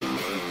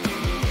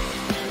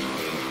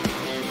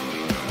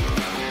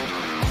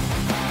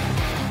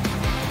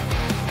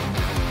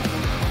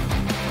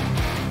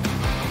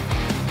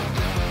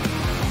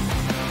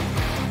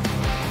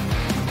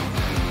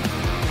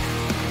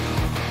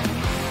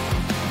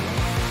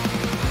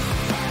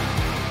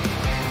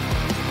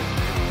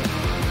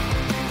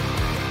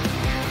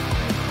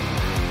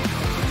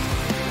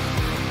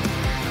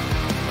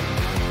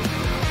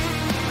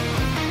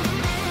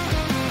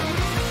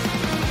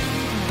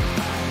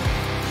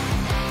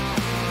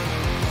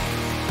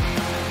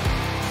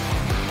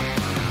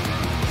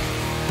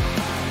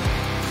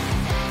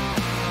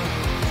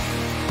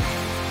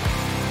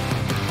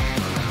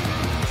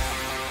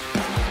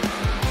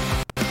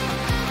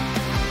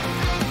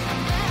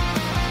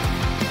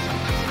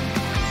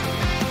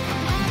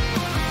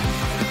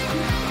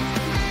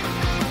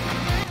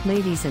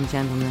Ladies and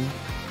gentlemen,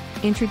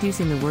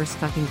 introducing the worst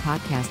fucking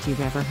podcast you've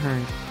ever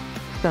heard.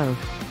 Both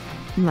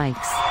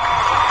Mikes. All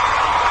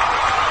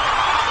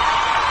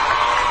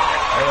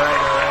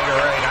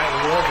right. I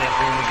love it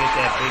when we get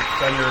that big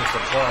thunderous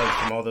applause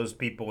from all those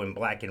people in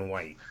black and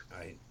white.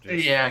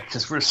 Yeah,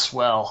 because we're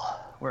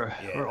swell. We're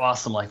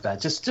awesome like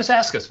that. Just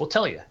ask us. We'll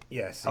tell you.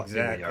 Yes, How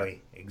exactly.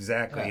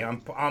 Yeah.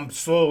 I'm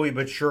slowly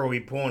but surely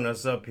pulling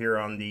us up here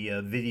on the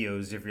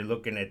videos if you're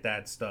looking at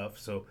that stuff.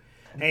 So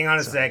hang on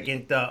a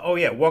second.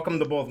 Welcome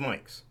to Both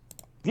Mics.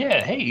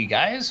 Yeah, hey, you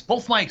guys.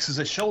 Both Mics is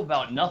a show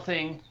about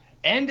nothing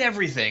and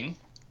everything.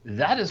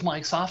 That is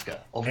Mike Sofka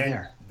over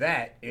there.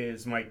 That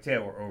is Mike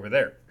Taylor over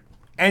there.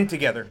 And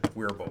together,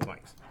 we're Both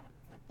Mics.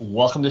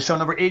 Welcome to show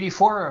number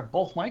 84.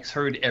 Both Mics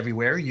heard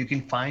everywhere you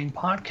can find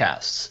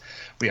podcasts.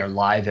 We are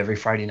live every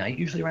Friday night,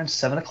 usually around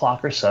 7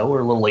 o'clock or so. We're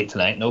a little late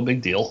tonight. No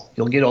big deal.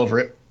 You'll get over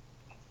it.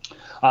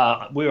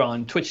 We're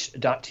on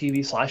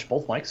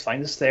twitch.tv/bothmics.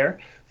 Find us there.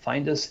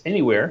 Find us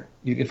anywhere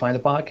you can find a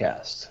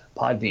podcast.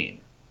 Podbean,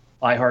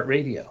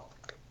 iHeartRadio,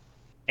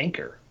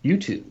 Anchor,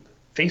 YouTube,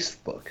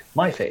 Facebook,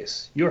 my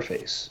face, your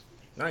face.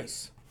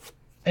 Nice.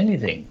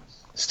 Anything.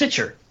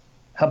 Stitcher.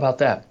 How about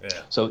that? Yeah.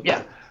 So,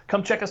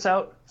 come check us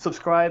out.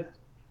 Subscribe.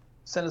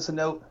 Send us a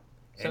note.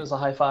 Send us a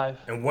high five.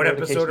 And what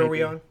episode are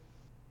we on?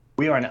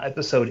 We are on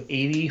episode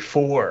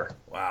 84.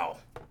 Wow.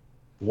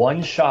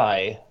 One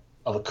shy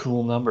of a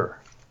cool number.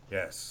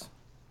 Yes.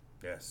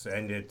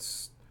 And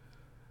it's,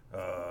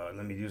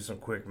 let me do some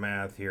quick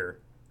math here.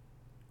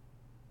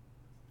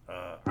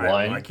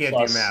 I can't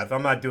do math.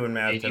 I'm not doing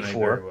math 84. Tonight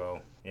very well.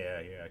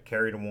 Yeah.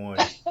 Carry the one.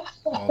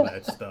 All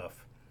that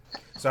stuff.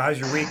 So how's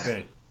your week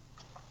been?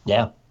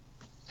 Yeah.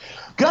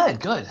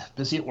 Good.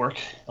 Busy at work.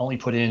 Only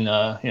put in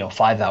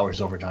 5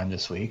 hours overtime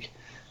this week,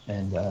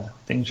 and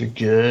things are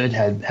good.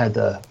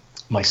 Had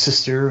my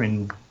sister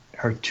and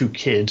her two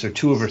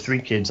of her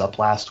three kids up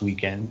last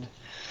weekend.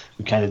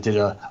 We kind of did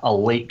a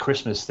late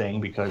Christmas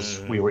thing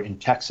because we were in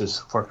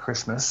Texas for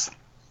Christmas.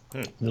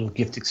 Little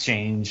gift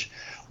exchange,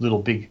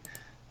 little big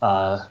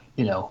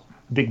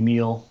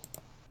meal,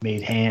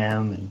 made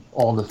ham and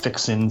all the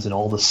fixins and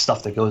all the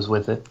stuff that goes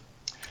with it.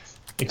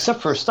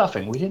 Except for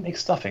stuffing. We didn't make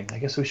stuffing. I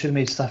guess we should have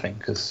made stuffing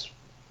because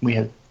we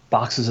had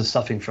boxes of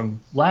stuffing from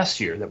last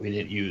year that we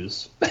didn't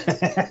use.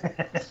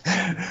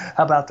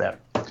 How about that?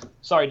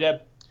 Sorry,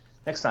 Deb.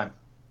 Next time.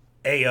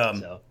 Hey,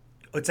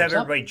 let's have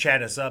everybody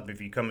chat us up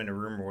if you come in the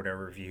room or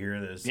whatever, if you hear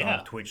this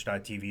on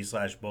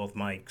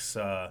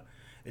twitch.tv/bothmics.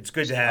 It's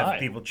good to have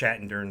people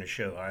chatting during the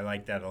show. I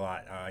like that a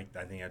lot. I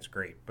think that's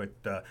great. But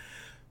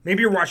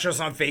maybe you're watching us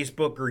on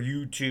Facebook or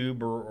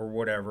YouTube or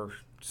whatever.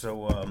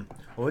 So,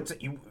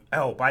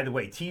 by the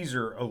way,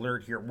 teaser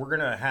alert here. We're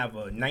going to have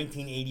a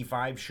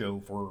 1985 show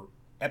for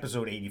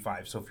episode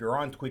 85. So if you're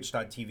on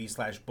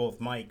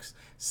twitch.tv/bothmics,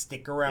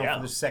 stick around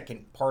for the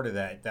second part of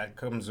that. That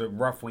comes at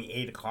roughly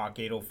 8 o'clock,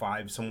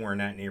 8:05, somewhere in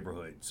that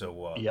neighborhood.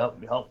 So,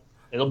 Yep.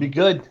 It'll be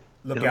good.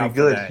 It'll be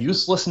good. For that.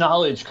 Useless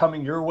knowledge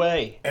coming your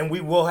way. And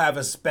we will have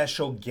a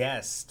special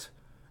guest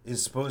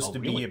is supposed to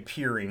be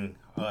appearing.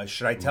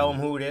 Should I tell him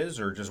who it is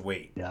or just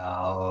wait?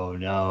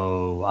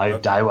 No.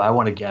 I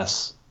want to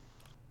guess.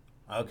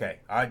 Okay.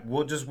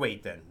 We'll just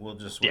wait then. We'll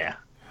just wait. Yeah.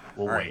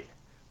 We'll wait. Right.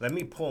 Let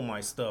me pull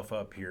my stuff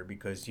up here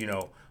because,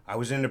 I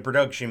was in the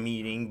production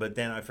meeting, but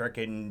then I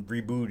freaking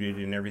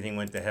rebooted and everything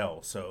went to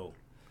hell. So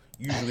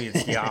usually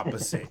it's the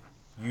opposite.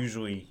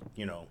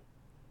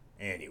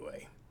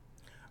 Anyway.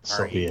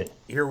 So be it.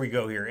 Here we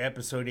go here.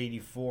 Episode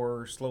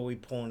 84, slowly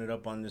pulling it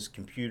up on this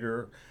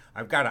computer.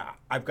 I've got a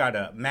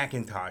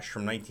Macintosh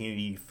from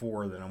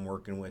 1984 that I'm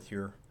working with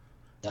here.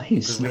 Nice.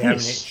 Because we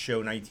haven't hit show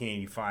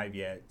 1985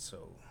 yet,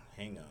 so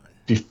hang on.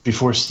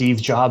 Before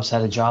Steve Jobs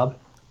had a job?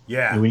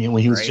 Yeah. When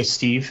he was just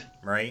Steve?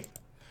 Right.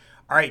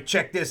 All right,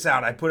 check this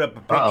out. I put up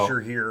a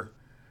picture here,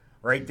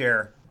 right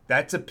there.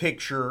 That's a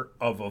picture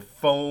of a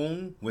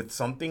phone with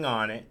something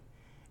on it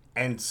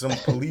and some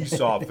police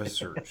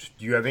officers.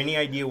 Do you have any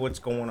idea what's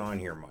going on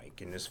here,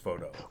 Mike, in this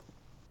photo?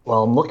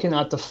 Well, I'm looking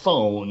at the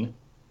phone,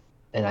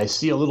 and I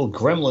see a little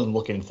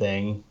gremlin-looking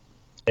thing,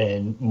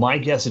 and my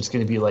guess it's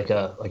going to be like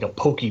a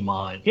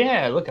Pokemon.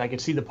 Yeah, look, I can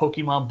see the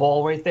Pokemon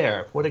ball right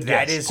there. What a guess.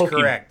 That is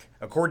correct.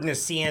 According to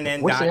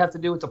CNN. What does it have to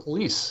do with the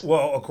police?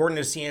 Well, according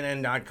to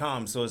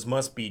CNN.com, so this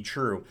must be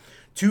true.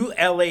 2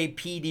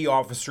 LAPD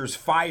officers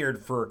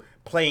fired for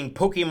playing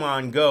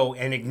Pokemon Go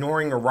and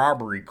ignoring a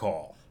robbery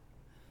call.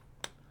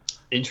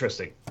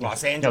 Interesting.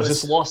 Los Angeles. Now, is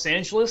this Los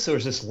Angeles or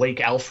is this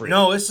Lake Alfred?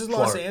 No, this is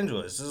Los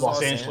Angeles. This is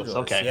Los Angeles.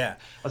 Okay. Yeah.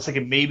 I was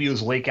thinking maybe it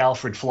was Lake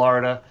Alfred,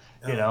 Florida.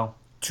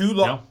 Two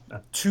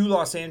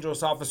Los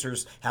Angeles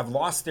officers have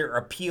lost their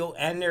appeal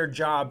and their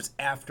jobs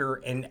after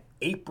an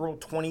April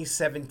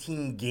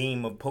 2017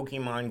 game of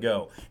Pokemon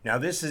Go. Now,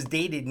 this is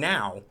dated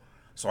now,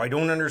 so I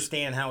don't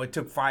understand how it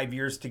took 5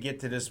 years to get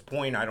to this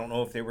point. I don't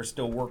know if they were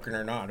still working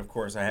or not. Of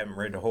course, I haven't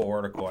read the whole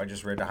article. I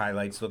just read the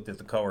highlights, looked at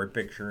the colored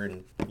picture,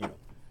 and,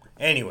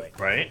 Anyway,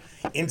 Right.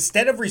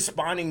 instead of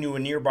responding to a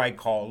nearby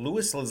call,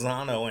 Louis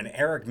Lozano and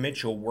Eric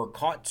Mitchell were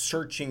caught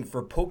searching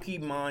for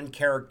Pokemon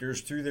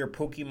characters through their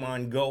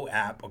Pokemon Go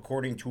app,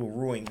 according to a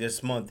ruling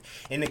this month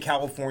in the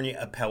California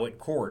Appellate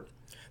Court.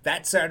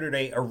 That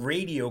Saturday, a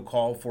radio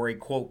call for a,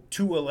 quote,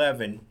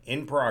 211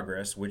 in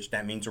progress, which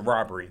that means a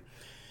robbery,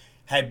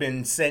 had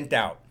been sent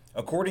out.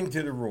 According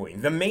to the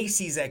ruling, the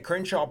Macy's at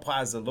Crenshaw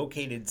Plaza,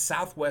 located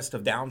southwest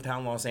of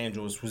downtown Los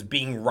Angeles, was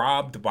being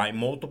robbed by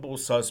multiple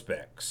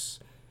suspects.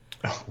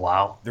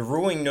 Wow. The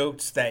ruling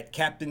notes that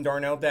Captain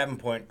Darnell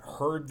Davenport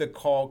heard the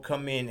call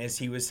come in as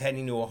he was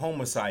heading to a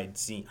homicide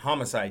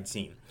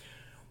scene.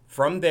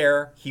 From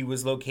there, he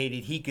was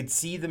located. He could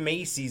see the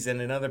Macy's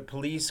and another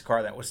police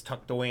car that was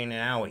tucked away in an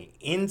alley.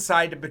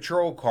 Inside the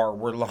patrol car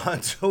were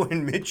Lonzo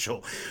and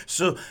Mitchell.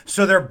 So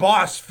their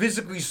boss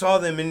physically saw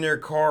them in their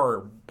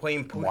car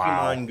playing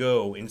Pokemon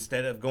Go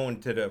instead of going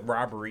to the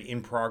robbery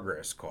in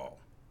progress call.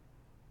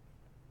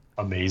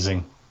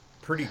 Amazing.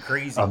 Pretty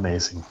crazy.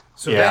 Amazing.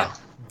 So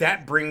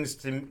that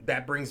brings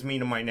me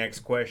to my next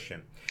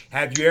question.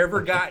 Have you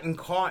ever gotten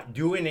caught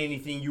doing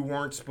anything you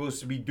weren't supposed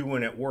to be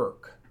doing at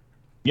work?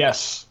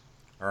 Yes.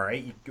 All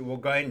right, we'll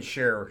go ahead and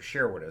share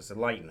with us,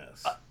 enlighten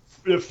us.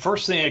 The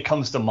first thing that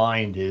comes to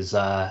mind is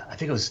I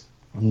think it was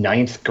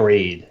 9th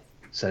grade.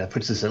 So that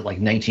puts us at like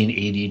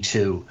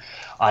 1982.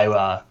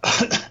 I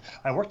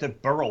I worked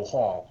at Borough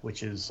Hall,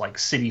 which is like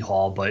City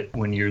Hall, but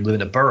when you live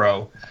in a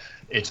borough,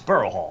 it's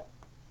Borough Hall.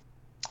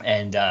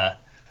 And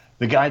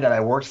the guy that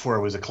I worked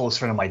for was a close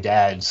friend of my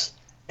dad's,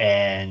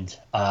 and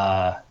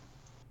I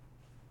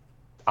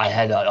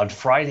had on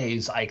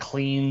Fridays I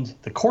cleaned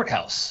the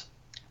courthouse.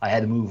 I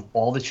had to move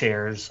all the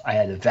chairs. I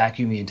had to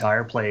vacuum the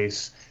entire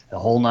place, the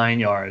whole 9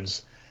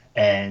 yards.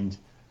 And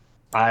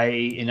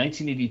in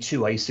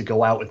 1982, I used to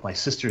go out with my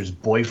sister's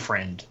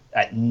boyfriend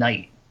at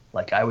night.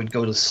 Like I would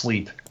go to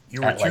sleep.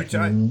 You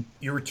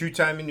were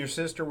two-timing your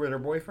sister with her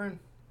boyfriend?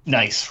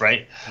 Nice,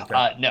 right?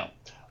 Okay. No.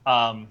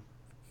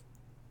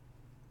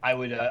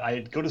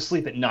 I'd go to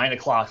sleep at 9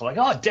 o'clock. I'm like,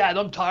 oh, Dad,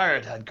 I'm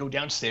tired. I'd go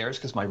downstairs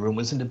because my room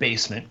was in the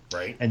basement.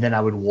 Right. And then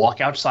I would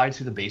walk outside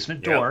through the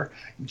basement door,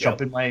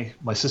 jump in my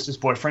sister's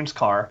boyfriend's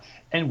car,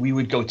 and we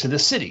would go to the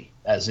city,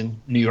 as in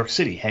New York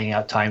City, hang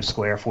out Times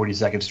Square,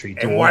 42nd Street.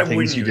 And why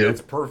wouldn't you?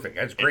 That's perfect.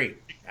 That's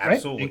great.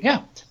 Absolutely. Right?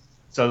 Yeah.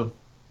 So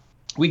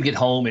we'd get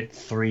home at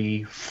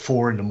 3,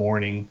 4 in the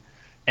morning.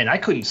 And I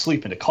couldn't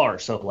sleep in the car,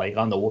 so like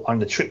on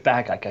the trip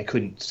back, I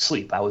couldn't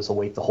sleep. I was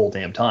awake the whole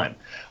damn time.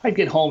 I'd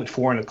get home at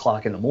 4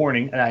 o'clock in the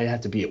morning, and I'd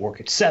have to be at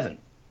work at 7.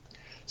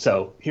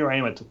 So here I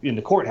am in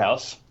the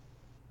courthouse,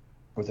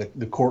 or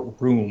the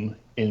courtroom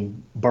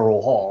in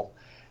Borough Hall,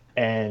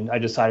 and I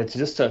decided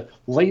to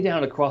lay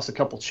down across a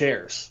couple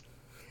chairs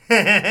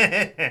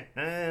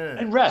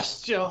and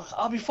rest.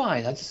 I'll be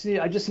fine. I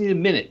just need a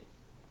minute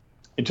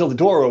until the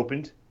door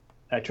opened.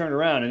 I turned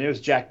around, and there's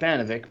Jack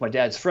Banovic, my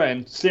dad's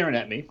friend, staring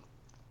at me.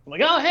 I'm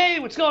like, oh, hey,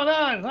 what's going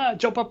on?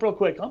 Jump up real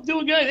quick. I'm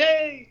doing good.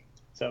 Hey.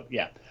 So,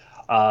 yeah.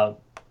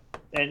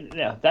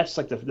 That's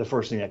like the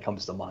first thing that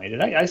comes to mind.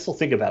 And I still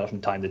think about it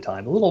from time to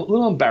time. A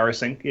little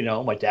embarrassing,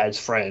 my dad's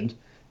friend,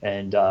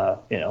 and,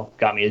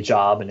 got me a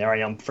job, and there I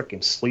am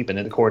freaking sleeping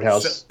in the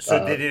courthouse.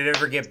 So did it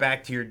ever get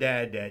back to your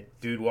dad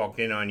that dude walked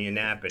in on you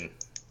napping?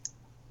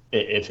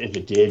 If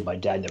it did, my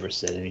dad never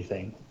said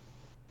anything.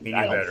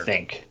 I don't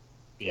think.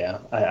 Yeah,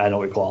 I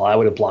don't recall. I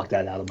would have blocked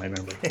that out of my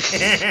memory.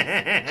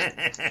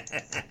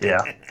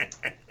 Yeah.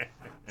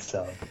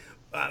 So,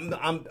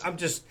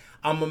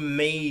 I'm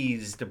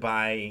amazed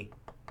by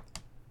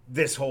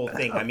this whole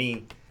thing. I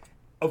mean,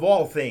 of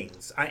all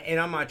things,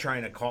 I'm not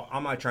trying to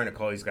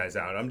call these guys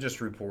out. I'm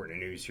just reporting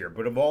the news here.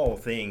 But of all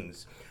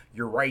things,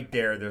 you're right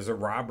there. There's a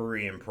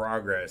robbery in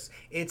progress.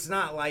 It's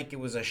not like it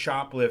was a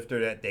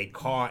shoplifter that they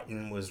caught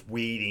and was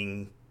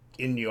waiting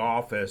in the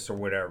office or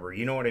whatever.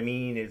 You know what I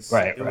mean? It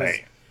was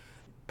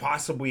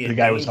possibly a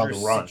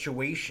dangerous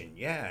situation.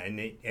 Yeah, and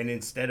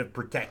instead of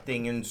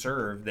protecting and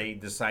serve, they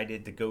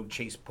decided to go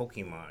chase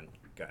Pokemon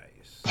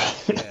guys.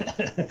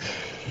 Yeah.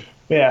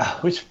 Yeah,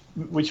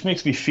 which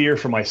makes me fear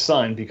for my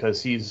son,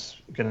 because he's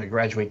going to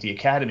graduate the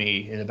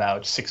academy in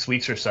about 6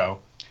 weeks or so,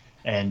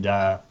 and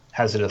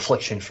has an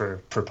affliction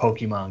for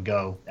Pokemon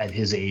Go at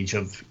his age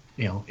of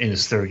in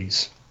his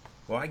 30s.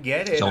 Well, I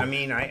get it. So, I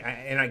mean,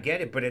 I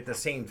get it, but at the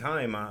same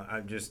time,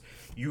 I'm just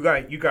you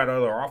got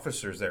other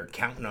officers there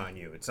counting on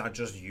you. It's not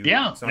just you.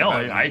 Yeah,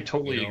 I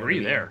totally agree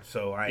there.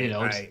 So I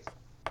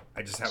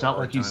just have a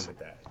hard time with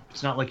that.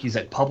 It's not like he's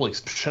at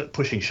Publix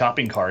pushing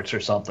shopping carts or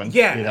something.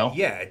 Yeah,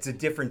 yeah, it's a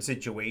different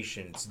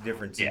situation.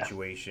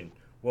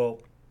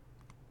 Well,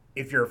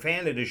 if you're a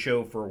fan of the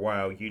show for a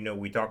while,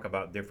 we talk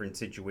about different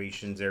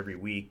situations every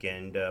week,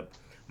 and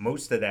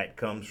most of that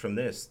comes from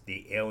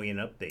the alien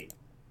update.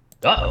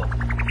 Uh-oh.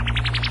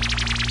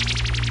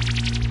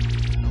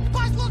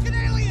 Buzz-looking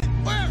alien!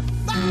 Where?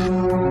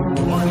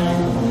 Warning!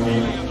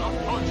 Alien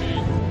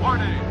approaching!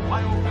 Warning!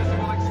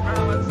 Biophysical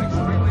experiments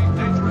extremely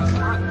dangerous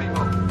for Earth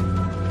people.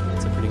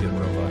 That's a pretty good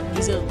profile.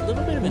 He's a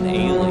little bit of an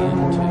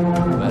alien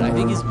too, but I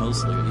think he's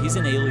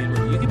an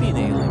alien. You could be an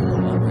alien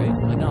robot, right?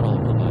 Like not all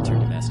robots are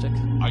domestic.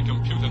 I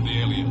computed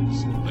the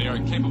aliens. They are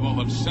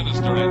capable of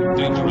sinister and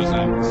dangerous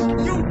acts.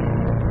 You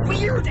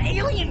weird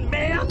alien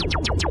man!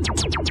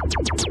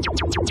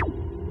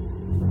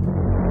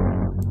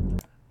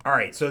 All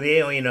right, so the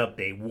alien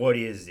update, what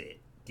is it?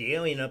 The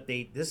alien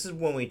update, this is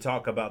when we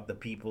talk about the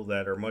people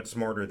that are much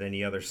smarter than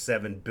the other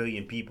 7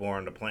 billion people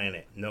on the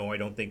planet. No, I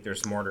don't think they're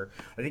smarter.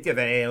 I think they have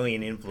an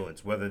alien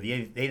influence. Whether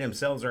they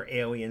themselves are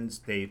aliens,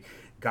 they've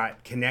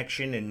got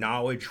connection and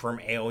knowledge from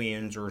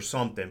aliens or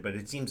something. But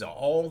it seems that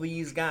all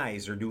these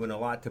guys are doing a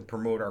lot to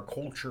promote our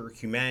culture,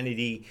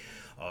 humanity,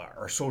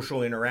 our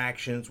social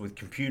interactions with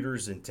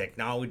computers and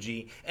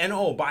technology. And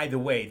oh, by the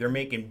way, they're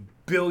making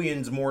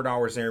billions more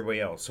dollars than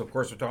everybody else. So, of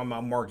course, we're talking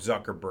about Mark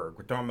Zuckerberg.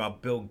 We're talking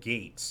about Bill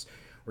Gates.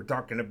 We're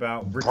talking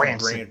about Richard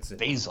Branson,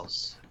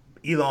 Bezos,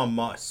 Elon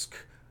Musk,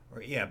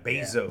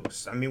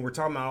 Bezos. Yeah. I mean, we're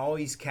talking about all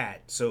these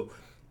cats. So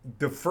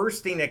the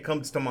first thing that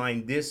comes to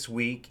mind this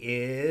week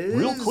is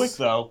real quick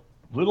though,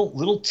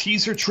 little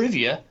teaser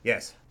trivia.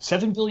 Yes.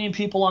 7 billion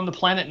people on the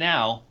planet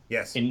now.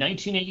 Yes. In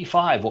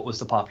 1985, what was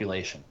the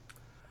population?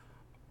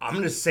 I'm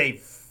going to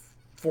say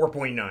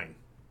 4.9.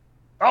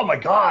 Oh my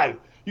God,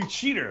 you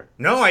cheater!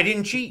 No, I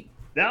didn't cheat.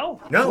 No,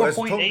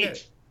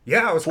 4.8.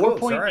 Yeah, I was close.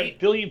 4.8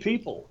 billion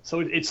people.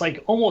 So it's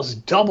like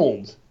almost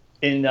doubled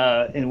in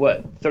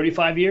what,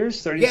 35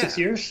 years, 36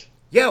 years?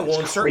 Yeah, well,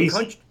 in certain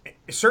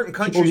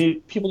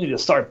countries, people need to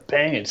start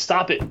banging.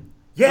 Stop it.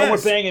 Yes. No more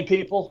banging,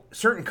 people.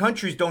 Certain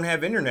countries don't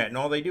have internet, and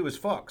all they do is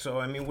fuck. So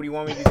I mean, what do you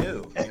want me to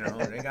do? You know,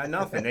 they got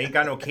nothing. They ain't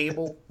got no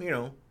cable. You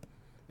know,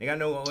 they got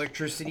no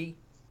electricity.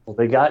 Well,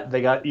 they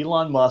got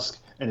Elon Musk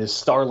and his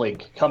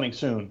Starlink coming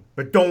soon.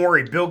 But don't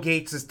worry, Bill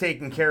Gates is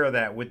taking care of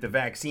that with the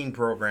vaccine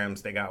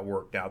programs they got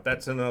worked out.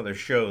 That's another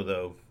show,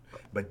 though.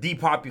 But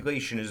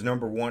depopulation is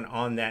number one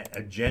on that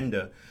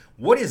agenda.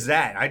 What is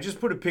that? I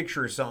just put a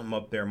picture of something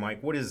up there,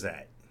 Mike. What is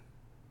that?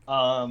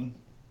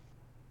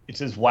 It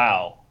says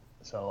wow.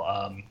 So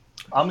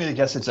I'm going to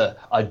guess it's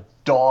a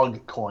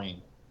dog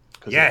coin.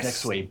 Yes,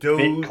 it's next to a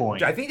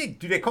Bitcoin. I think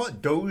do they call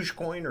it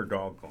Dogecoin or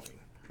Dogcoin?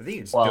 I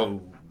think it's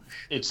Doge.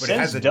 It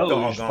says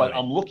Doge, but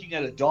I'm looking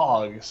at a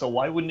dog, so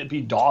why wouldn't it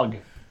be doggy?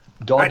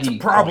 That's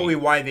probably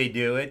why they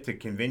do it, to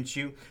convince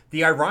you.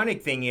 The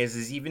ironic thing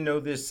is even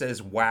though this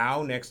says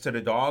wow next to the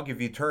dog,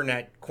 if you turn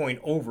that coin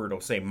over,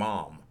 it'll say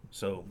mom.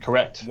 So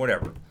correct.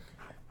 Whatever.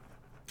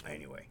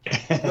 Anyway.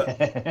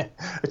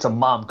 It's a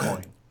mom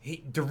coin.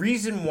 The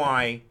reason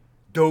why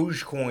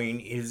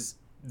Dogecoin is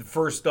the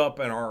first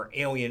up in our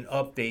alien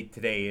update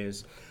today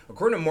is,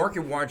 according to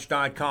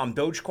MarketWatch.com,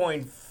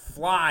 Dogecoin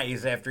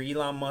flies after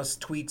Elon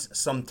Musk tweets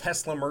some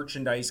Tesla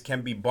merchandise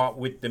can be bought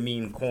with the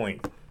meme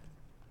coin.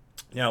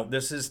 Now,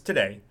 this is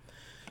today.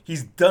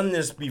 He's done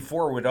this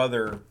before with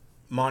other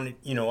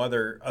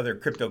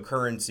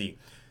cryptocurrency.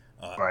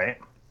 Right.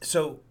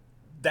 So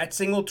that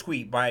single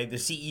tweet by the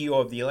CEO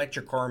of the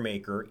electric car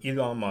maker,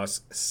 Elon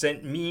Musk,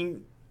 sent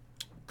meme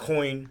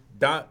coin,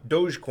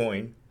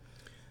 Dogecoin,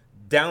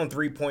 down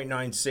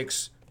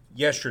 3.96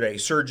 yesterday,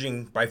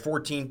 surging by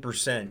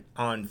 14%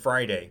 on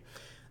Friday.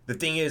 The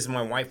thing is,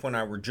 my wife and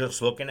I were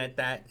just looking at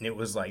that, and it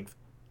was like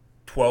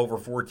 12 or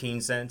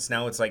 14 cents.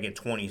 Now it's like at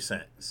 20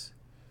 cents.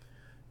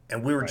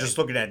 And we were just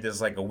looking at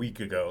this like a week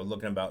ago,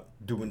 looking about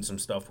doing some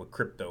stuff with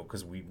crypto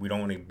because we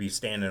don't want to be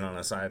standing on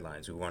the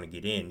sidelines. We want to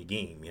get in the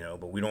game,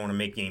 but we don't want to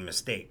make any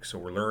mistakes. So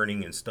we're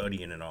learning and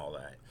studying and all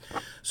that.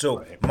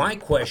 So my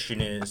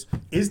question is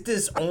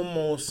this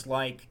almost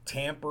like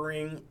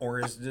tampering, or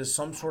is this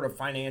some sort of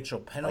financial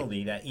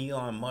penalty that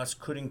Elon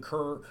Musk could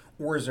incur,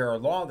 or is there a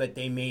law that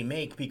they may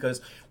make? Because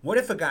what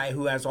if a guy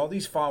who has all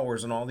these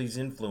followers and all these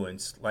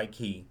influence, like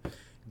he,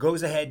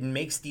 goes ahead and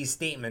makes these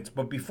statements,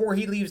 but before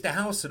he leaves the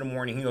house in the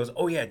morning, he goes,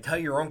 oh yeah, tell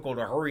your uncle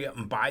to hurry up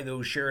and buy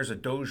those shares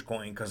of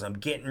Dogecoin because I'm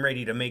getting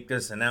ready to make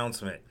this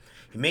announcement.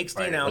 He makes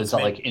the announcement. Is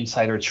that like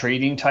insider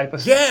trading type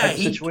of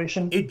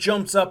situation? It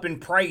jumps up in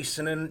price,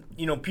 and then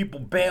people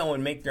bail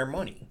and make their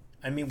money.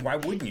 I mean, why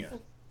wouldn't you?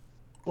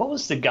 What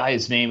was the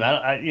guy's name?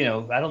 I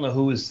don't know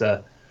who was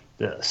the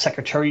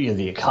Secretary of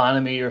the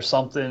Economy or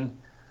something.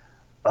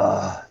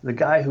 The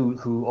guy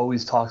who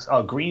always talks.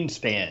 Oh,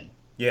 Greenspan.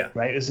 Yeah.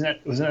 Right?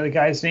 Wasn't that the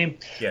guy's name?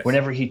 Yes.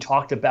 Whenever he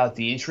talked about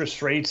the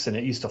interest rates and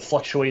it used to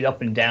fluctuate up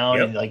and down,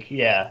 and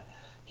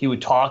he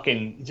would talk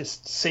and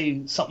just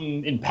say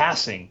something in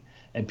passing,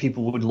 and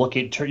people would look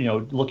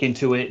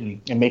into it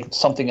and make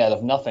something out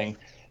of nothing,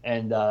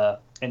 and the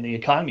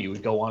economy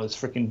would go on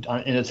its in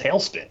a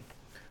tailspin.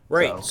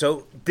 Right.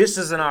 So this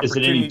is an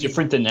opportunity. Is it any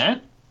different than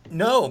that?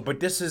 No,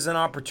 but this is an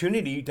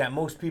opportunity that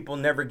most people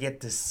never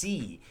get to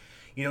see.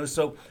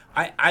 So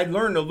I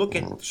learned to look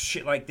at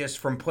shit like this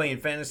from playing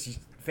fantasy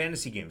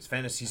games,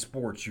 fantasy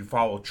sports. You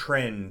follow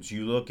trends,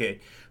 you look at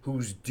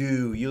who's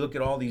due, you look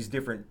at all these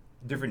different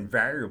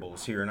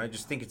variables here, and I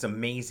just think it's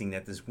amazing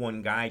that this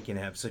one guy can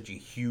have such a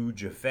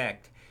huge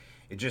effect.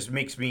 It just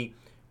makes me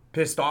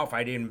pissed off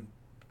I didn't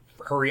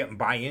hurry up and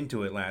buy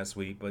into it last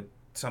week, but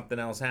something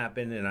else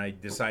happened and I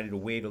decided to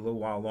wait a little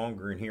while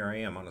longer, and here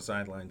I am on the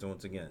sidelines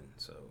once again.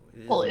 So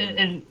Well,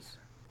 and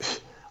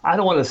I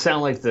don't want to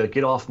sound like the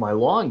get off my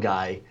lawn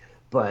guy,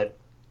 but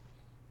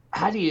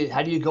how do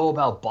you go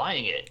about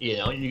buying it?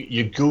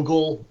 You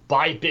Google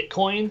buy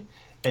Bitcoin,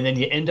 and then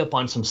you end up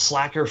on some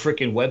slacker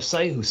freaking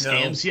website who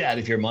scams you out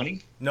of your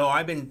money. No,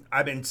 I've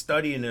been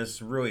studying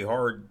this really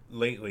hard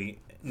lately.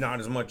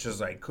 Not as much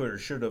as I could or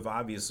should have,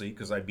 obviously,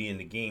 because I'd be in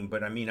the game.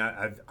 But I mean,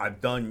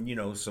 I've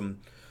done some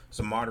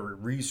moderate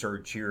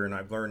research here, and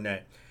I've learned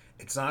that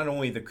it's not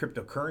only the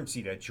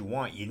cryptocurrency that you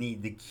want. You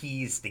need the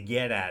keys to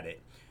get at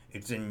it.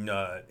 It's in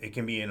it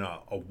can be in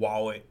a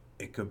wallet.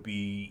 It could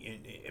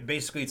be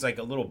basically it's like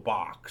a little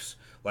box.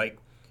 Like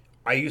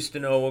I used to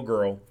know a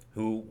girl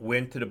who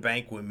went to the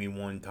bank with me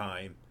one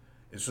time.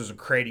 This was a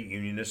credit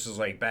union. This was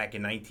like back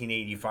in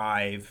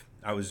 1985.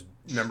 I was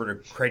member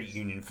of credit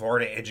union,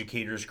 Florida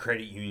Educators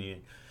Credit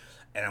Union,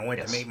 and I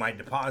went to make my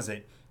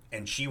deposit,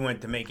 and she went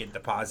to make a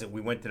deposit.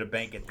 We went to the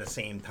bank at the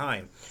same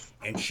time,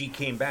 and she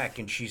came back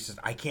and she says,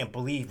 "I can't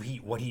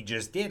believe what he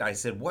just did." I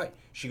said, "What?"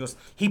 She goes,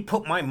 "He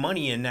put my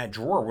money in that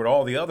drawer with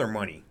all the other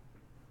money."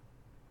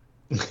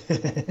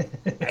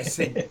 I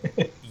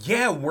said,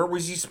 "Yeah, where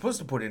was he supposed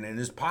to put it? In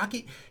his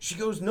pocket?" She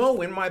goes,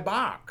 "No, in my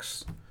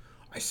box."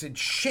 I said,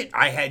 "Shit,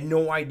 I had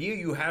no idea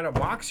you had a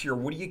box here.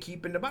 What do you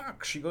keep in the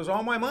box?" She goes,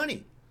 "All my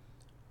money."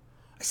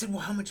 I said,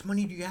 "Well, how much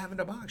money do you have in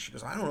the box?" She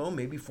goes, "I don't know,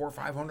 maybe $400 or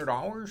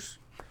 $500.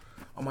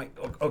 I'm like,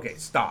 "Okay,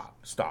 stop.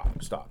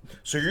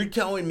 So you're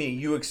telling me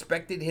you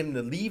expected him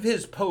to leave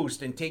his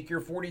post and take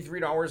your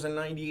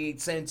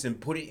 $43.98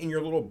 and put it in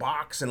your little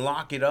box and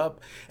lock it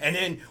up, and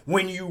then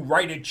when you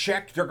write a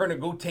check, they're gonna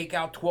go take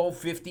out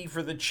 $12.50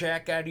 for the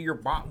check out of your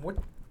box? What?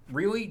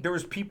 Really?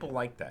 There's people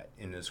like that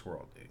in this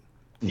world, dude."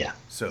 Yeah,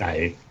 so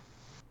I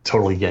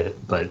totally get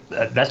it, but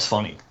that's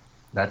funny.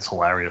 That's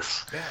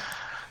hilarious. Yeah.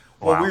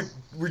 Wow. Well,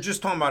 we're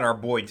just talking about our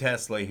boy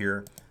Tesla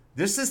here.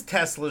 This is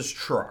Tesla's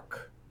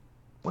truck.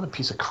 What a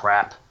piece of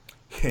crap.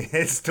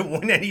 It's the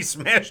one that he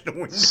smashed the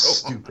window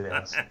Stupid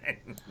on. ass.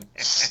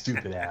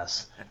 Stupid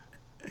ass.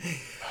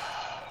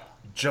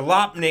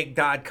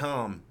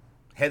 Jalopnik.com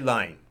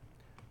headline.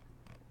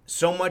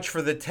 So much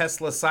for the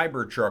Tesla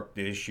Cybertruck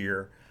this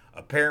year.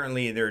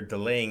 Apparently they're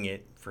delaying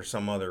it for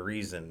some other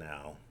reason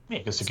now. Yeah,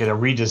 because they're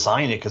going to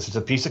redesign it because it's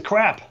a piece of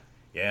crap.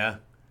 Yeah.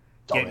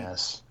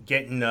 Dumbass.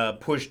 Getting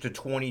pushed to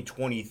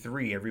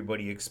 2023.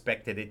 Everybody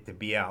expected it to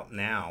be out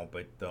now,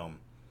 but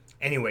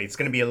anyway, it's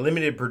going to be a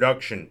limited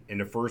production in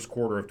the first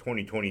quarter of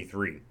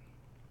 2023.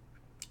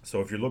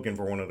 So if you're looking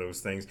for one of those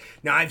things.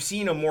 Now, I've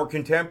seen a more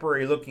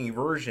contemporary looking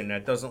version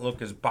that doesn't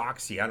look as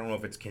boxy. I don't know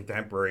if it's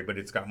contemporary, but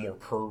it's got more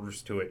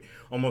curves to it.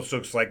 Almost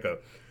looks like a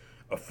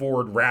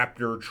Ford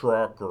Raptor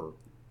truck or,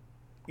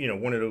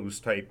 one of those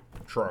type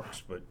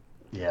trucks. But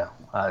yeah,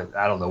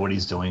 I don't know what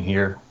he's doing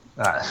here.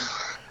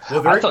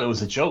 Well, I thought it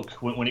was a joke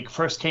when it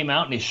first came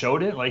out and they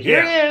showed it. Like,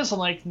 here it is. I'm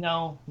like,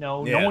 no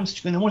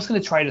one's going to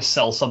try to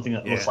sell something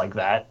that looks like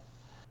that.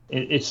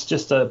 It's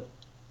just a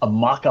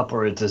mock-up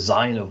or a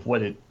design of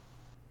what it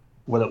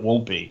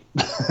won't be.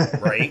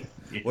 Right.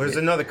 Well, there's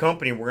another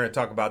company, we're going to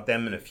talk about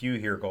them in a few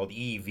here, called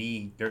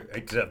EV.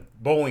 It's a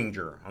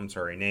Boeinger. I'm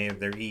sorry, name of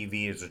their EV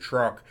is a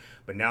truck,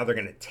 but now they're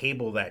going to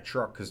table that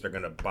truck because they're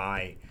going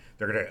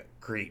to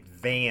create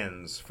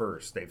vans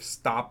first. They've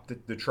stopped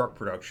the truck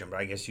production, but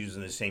I guess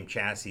using the same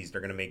chassis,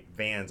 they're going to make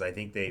vans. I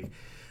think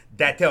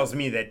that tells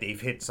me that they've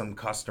hit some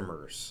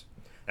customers.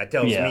 That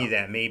tells me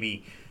that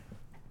maybe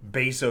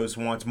Bezos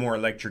wants more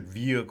electric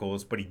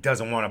vehicles, but he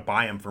doesn't want to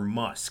buy them for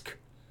Musk.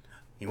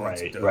 He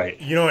wants to,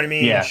 right. You know what I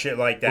mean? Yeah. Shit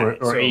like that.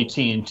 Or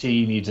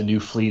AT&T needs a new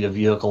fleet of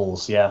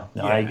vehicles. Yeah,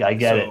 I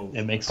get it.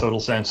 It makes total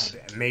sense.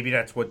 Maybe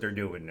that's what they're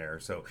doing there.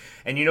 So,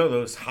 and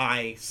those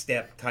high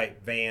step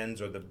type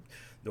vans or the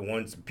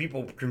ones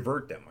people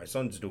convert them. My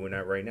son's doing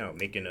that right now,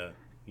 making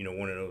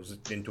one of those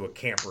into a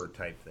camper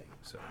type thing.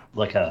 So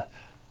like a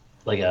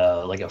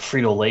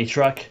Frito-Lay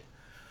truck.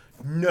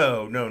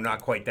 No,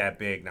 not quite that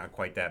big, not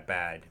quite that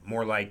bad.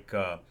 More like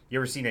you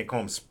ever seen they call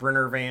them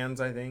Sprinter vans?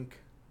 I think.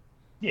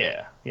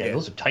 Yeah.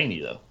 Those are tiny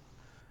though.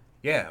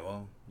 Yeah,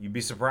 well, you'd be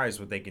surprised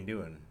what they can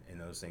do in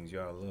those things. You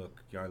ought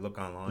to look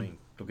online,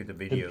 look at the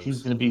videos.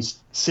 He's going to be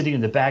sitting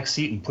in the back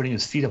seat and putting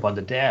his feet up on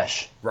the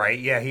dash. Right?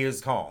 Yeah, he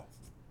is tall.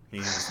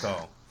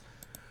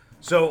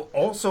 So,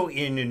 also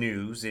in the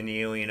news, in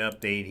the alien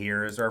update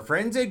here, is our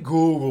friends at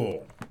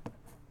Google.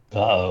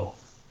 Uh-oh.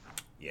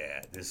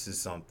 Yeah, this is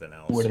something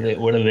else. What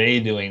are they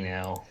doing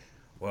now?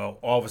 Well,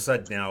 all of a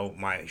sudden now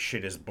my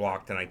shit is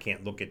blocked and I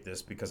can't look at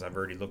this because I've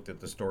already looked at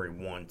the story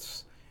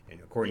once. And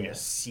according to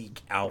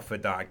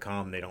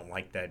seekalpha.com, they don't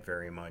like that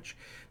very much.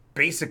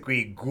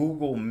 Basically,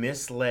 Google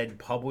misled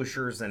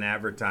publishers and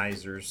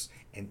advertisers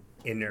in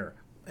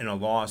a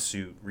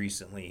lawsuit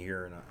recently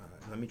here. And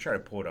let me try to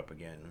pull it up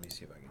again. Let me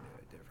see if I can do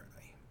it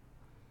differently.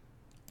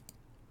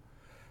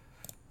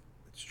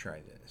 Let's try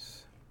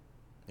this.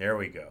 There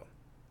we go.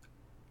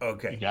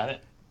 Okay. You got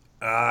it?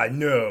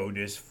 No,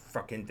 this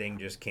fucking thing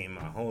just came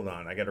out. Hold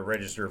on, I got to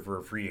register for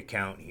a free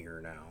account here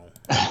now.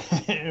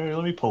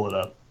 Let me pull it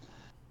up.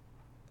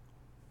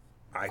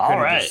 I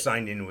could have just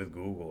signed in with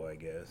Google, I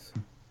guess.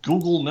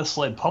 Google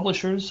misled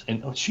publishers,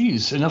 and oh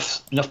geez,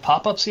 enough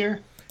pop-ups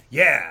here.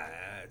 Yeah,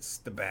 that's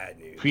the bad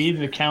news. Create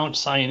an account,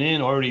 sign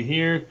in, already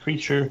here.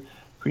 Create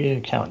an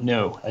account.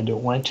 No, I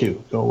don't want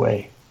to. Go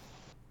away.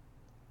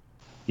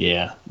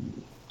 Yeah.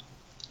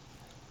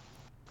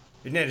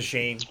 Isn't that a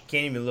shame?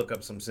 Can't even look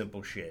up some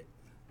simple shit.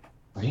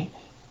 Right?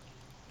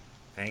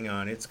 Hang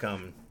on, it's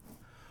coming.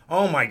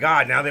 Oh my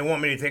god, now they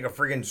want me to take a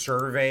friggin'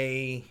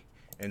 survey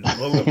and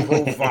load a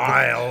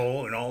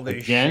profile and all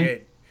this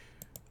shit.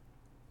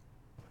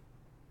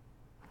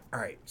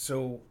 Alright,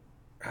 so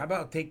how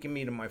about taking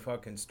me to my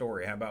fucking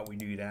story? How about we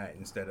do that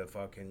instead of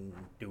fucking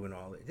doing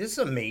all this? This is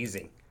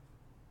amazing.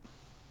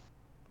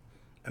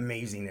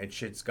 Amazing that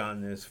shit's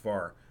gone this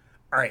far.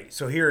 Alright,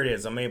 so here it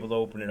is. I'm able to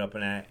open it up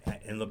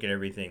and look at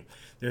everything.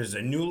 There's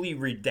a newly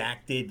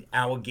redacted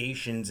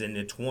allegations in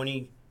the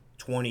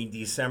 2020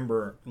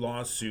 December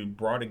lawsuit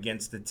brought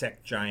against the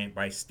tech giant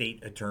by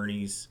state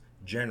attorneys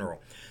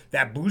general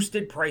that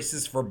boosted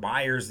prices for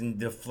buyers and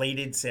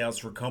deflated sales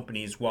for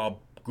companies while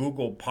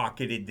Google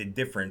pocketed the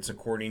difference,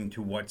 according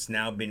to what's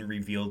now been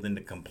revealed in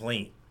the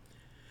complaint.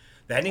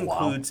 That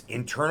includes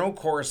internal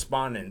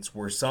correspondence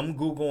where some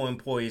Google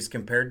employees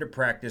compared the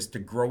practice to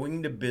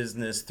growing the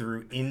business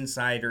through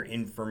insider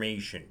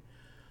information.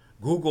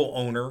 Google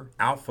owner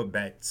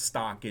Alphabet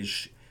stock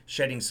is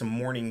shedding some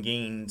morning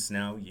gains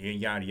now.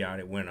 Yada, yada,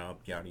 it went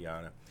up, yada,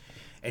 yada.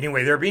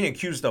 Anyway, they're being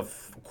accused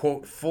of,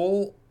 quote,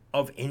 full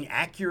of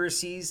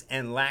inaccuracies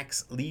and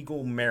lacks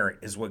legal merit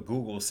is what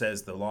Google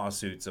says the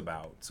lawsuit's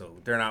about. So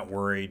they're not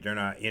worried. They're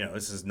not,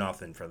 this is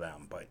nothing for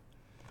them. But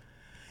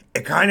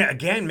it kind of,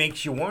 again,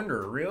 makes you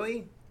wonder,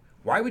 really?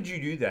 Why would you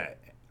do that?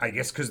 I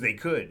guess because they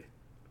could.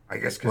 I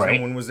guess because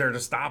no one was there to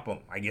stop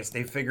them. I guess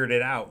they figured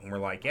it out and were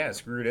like, yeah,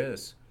 screw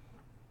this.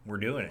 We're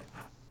doing it.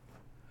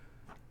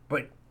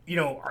 But,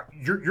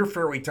 you're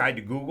fairly tied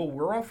to Google.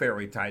 We're all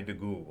fairly tied to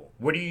Google.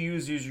 What do you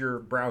use as your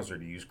browser?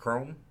 Do you use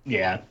Chrome?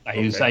 Yeah, I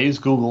use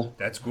Google.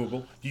 That's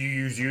Google. Do you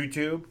use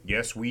YouTube?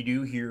 Yes, we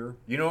do here.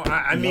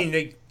 I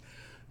mean,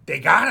 they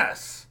got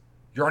us.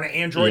 You're on an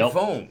Android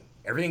phone.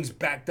 Everything's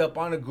backed up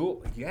on a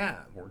Google. Yeah,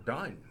 we're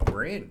done.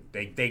 We're in.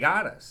 They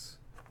got us.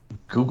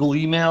 Google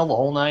email, the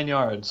whole 9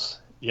 yards.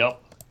 Yep.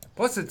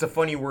 Plus, it's a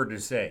funny word to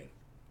say.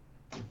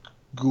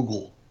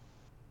 Google.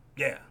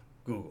 Yeah,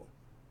 Google.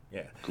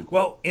 Yeah. Google.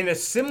 Well, in a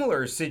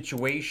similar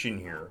situation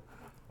here,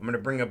 I'm going to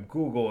bring up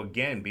Google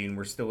again, being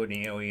we're still in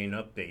the alien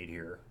update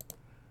here.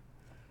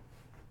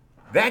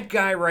 That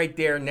guy right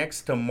there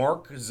next to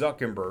Mark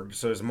Zuckerberg,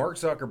 so it's Mark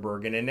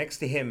Zuckerberg, and then next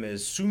to him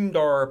is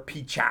Sundar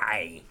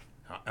Pichai.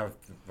 If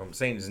I'm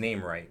saying his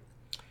name right.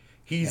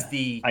 He's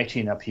the...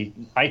 IT Up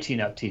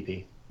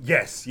TP.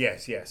 Yes.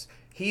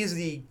 He's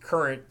the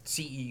current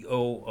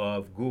CEO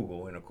of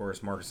Google, and of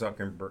course Mark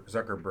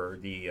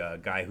Zuckerberg, the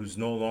guy who's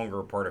no longer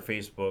a part of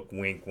Facebook,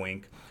 wink,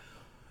 wink.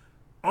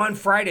 On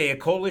Friday, a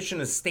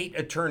coalition of state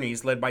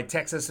attorneys led by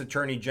Texas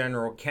Attorney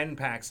General Ken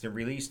Paxton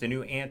released a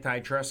new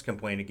antitrust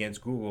complaint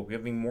against Google,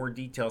 giving more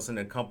details on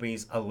the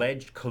company's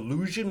alleged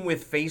collusion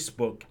with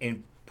Facebook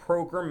in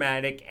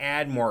programmatic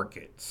ad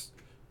markets.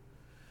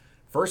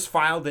 First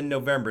filed in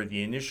November,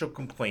 the initial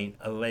complaint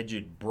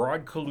alleged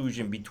broad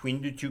collusion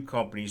between the two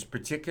companies,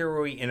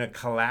 particularly in a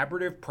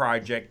collaborative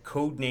project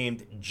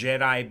codenamed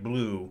Jedi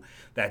Blue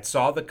that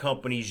saw the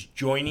companies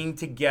joining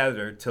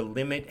together to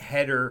limit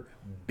header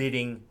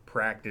bidding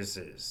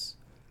practices.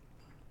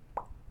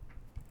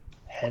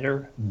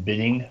 Header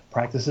bidding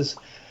practices?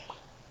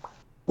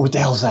 What the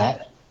hell's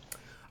that?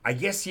 I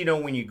guess,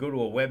 when you go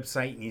to a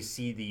website and you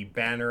see the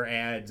banner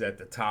ads at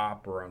the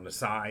top or on the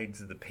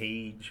sides of the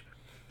page...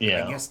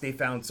 Yeah. I guess they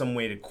found some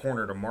way to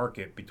corner the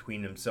market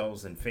between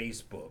themselves and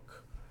Facebook.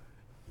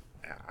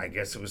 I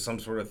guess it was some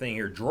sort of thing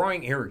here.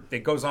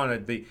 It goes on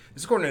this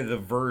is according to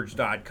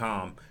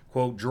TheVerge.com.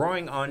 Quote,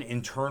 drawing on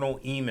internal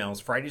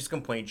emails, Friday's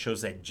complaint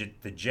shows that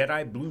the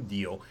Jedi Blue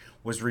deal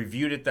was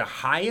reviewed at the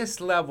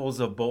highest levels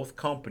of both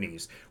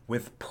companies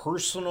with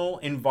personal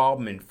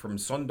involvement from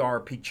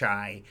Sundar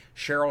Pichai,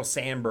 Sheryl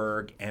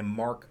Sandberg, and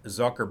Mark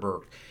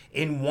Zuckerberg.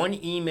 In one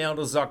email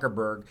to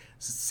Zuckerberg,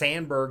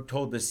 Sandberg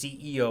told the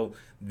CEO,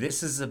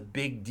 this is a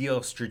big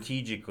deal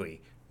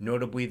strategically.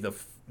 Notably,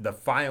 the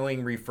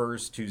filing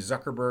refers to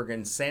Zuckerberg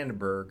and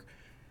Sandberg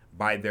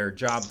by their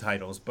job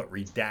titles, but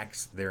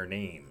redacts their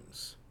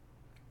names.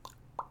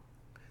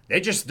 They're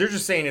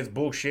just saying it's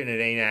bullshit and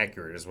it ain't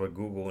accurate is what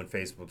Google and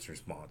Facebook's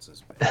response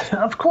is.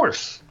 Of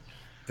course.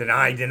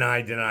 Deny.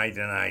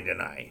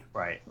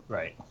 Right.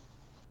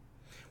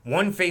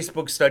 One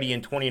Facebook study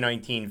in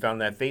 2019 found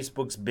that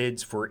Facebook's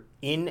bids for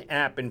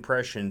in-app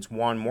impressions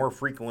won more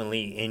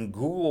frequently in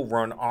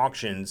Google-run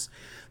auctions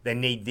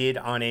than they did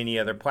on any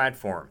other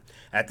platform.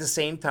 At the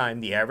same time,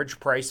 the average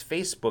price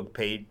Facebook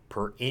paid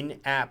per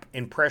in-app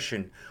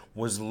impression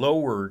was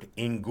lowered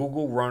in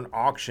Google-run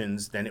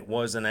auctions than it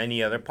was on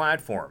any other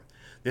platform.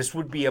 This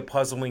would be a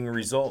puzzling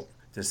result,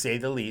 to say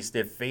the least,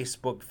 if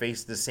Facebook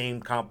faced the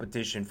same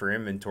competition for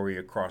inventory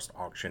across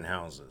auction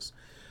houses.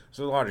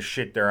 So there's a lot of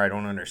shit there I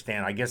don't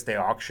understand. I guess they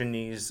auction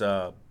these,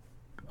 the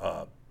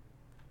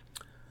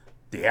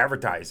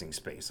advertising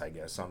space, I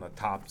guess, on the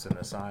tops and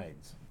the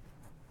sides.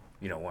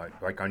 You know,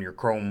 like on your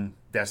Chrome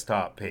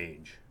desktop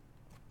page.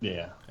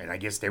 Yeah. And I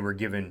guess they were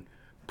given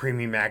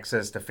premium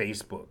access to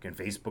Facebook, and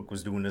Facebook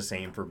was doing the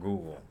same for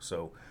Google.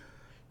 So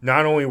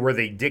not only were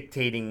they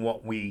dictating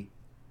what we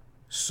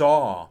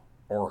saw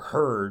or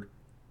heard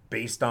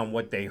based on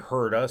what they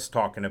heard us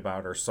talking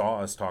about or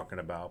saw us talking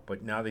about,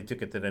 but now they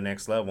took it to the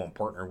next level and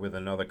partnered with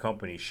another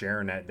company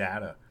sharing that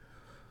data.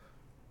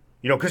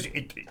 You know, because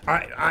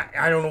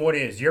I don't know what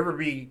it is. You ever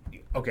be,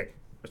 okay,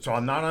 so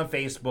I'm not on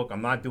Facebook.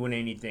 I'm not doing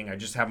anything. I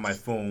just have my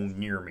phone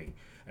near me.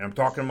 And I'm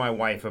talking to my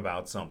wife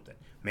about something.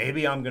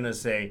 Maybe I'm going to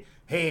say,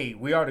 hey,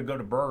 we ought to go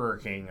to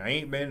Burger King. I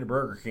ain't been to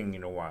Burger King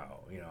in a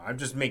while. You know, I'm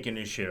just making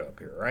this shit up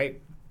here,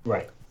 right?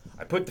 Right.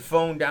 I put the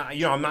phone down.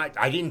 You know,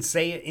 I didn't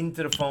say it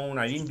into the phone.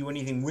 I didn't do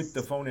anything with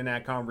the phone in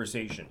that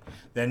conversation.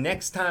 The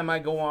next time I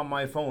go on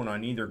my phone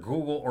on either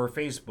Google or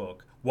Facebook,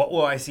 what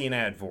will I see an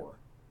ad for?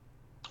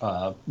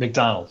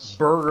 McDonald's.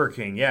 Burger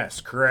King,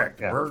 yes,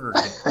 correct. Yeah. Burger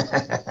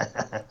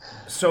King.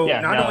 So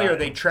not only are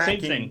they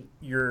tracking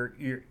your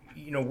you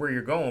know where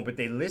you're going, but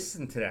they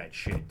listen to that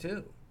shit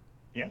too.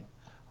 Yeah.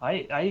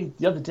 I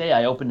the other day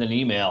I opened an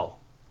email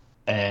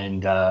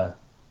and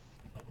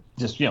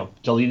just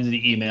deleted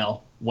the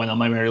email, went on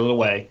my merry little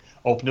way,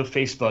 opened up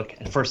Facebook,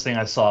 and first thing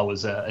I saw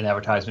was an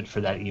advertisement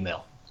for that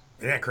email.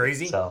 Isn't that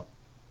crazy? So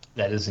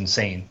that is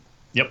insane.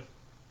 Yep.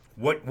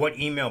 What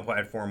email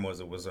platform was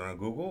it? Was it on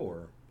Google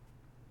or?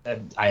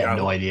 I have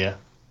no idea.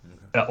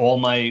 Okay. All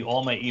my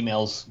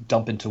emails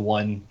dump into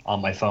one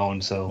on my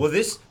phone. So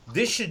this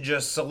should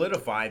just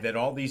solidify that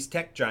all these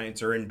tech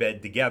giants are in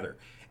bed together.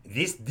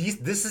 This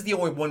is the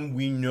only one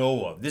we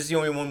know of. This is the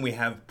only one we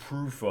have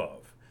proof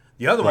of.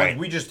 The other ones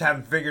we just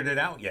haven't figured it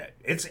out yet.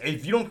 It's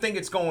if you don't think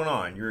it's going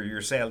on,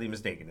 you're sadly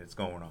mistaken. It's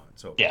going on.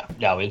 So yeah,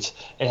 no, it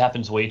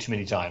happens way too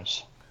many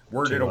times.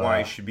 Word of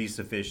wise should be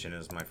sufficient,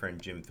 as my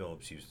friend Jim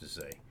Phillips used to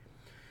say.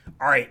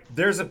 All right,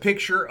 there's a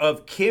picture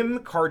of Kim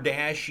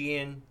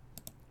Kardashian,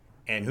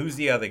 and who's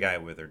the other guy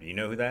with her? Do you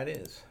know who that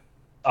is?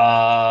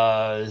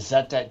 Is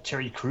that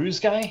Terry Crews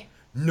guy?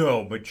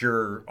 No, but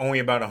you're only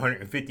about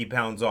 150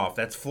 pounds off.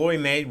 That's Floyd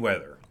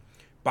Mayweather,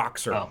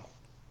 boxer. Oh.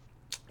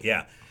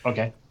 Yeah.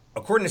 Okay.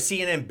 According to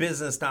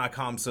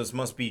CNNBusiness.com, so this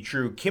must be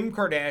true, Kim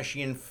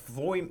Kardashian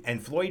Floyd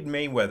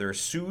Mayweather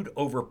sued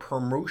over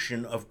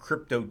promotion of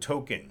crypto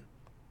token.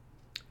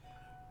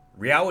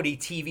 Reality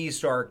TV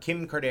star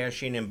Kim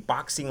Kardashian and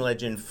boxing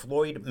legend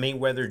Floyd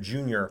Mayweather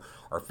Jr.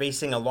 are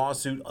facing a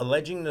lawsuit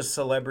alleging the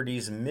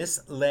celebrities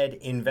misled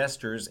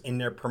investors in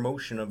their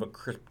promotion of a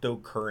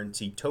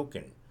cryptocurrency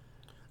token.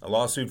 A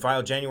lawsuit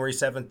filed January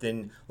 7th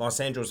in Los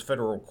Angeles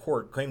federal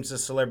court claims the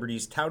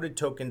celebrities touted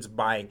tokens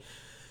by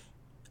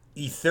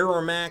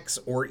Ethereum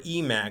or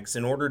EMAX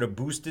in order to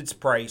boost its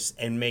price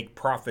and make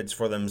profits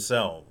for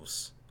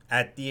themselves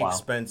at the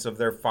expense of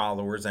their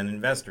followers and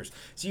investors.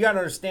 So you got to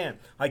understand,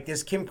 like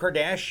this Kim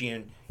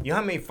Kardashian, you know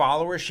how many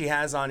followers she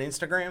has on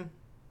Instagram?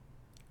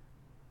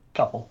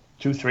 Couple.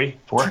 2, 3,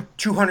 4?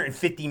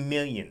 250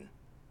 million.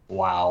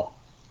 Wow.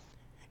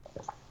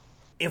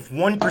 If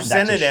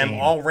 1% of them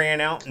all ran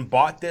out and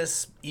bought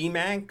this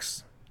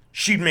EMAX,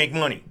 she'd make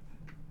money.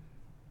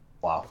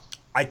 Wow.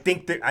 I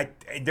think that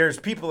there's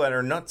people that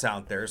are nuts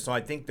out there, so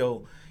I think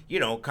they'll,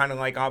 kind of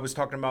like I was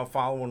talking about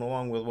following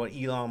along with what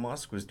Elon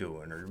Musk was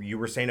doing, or you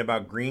were saying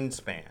about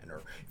Greenspan,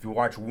 or if you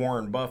watch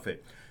Warren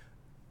Buffett.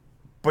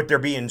 But they're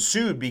being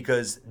sued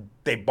because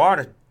they bought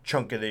a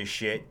chunk of this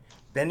shit,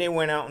 then they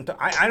went out and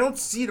I don't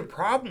see the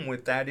problem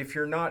with that if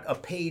you're not a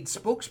paid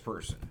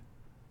spokesperson.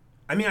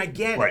 I mean, I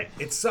get it.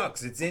 It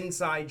sucks. It's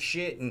inside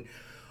shit, and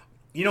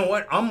you know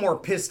what? I'm more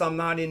pissed I'm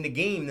not in the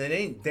game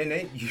than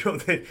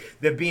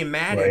they're being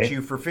mad at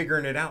you for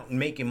figuring it out and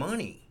making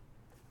money.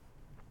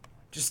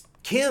 Just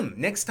Kim,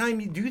 next time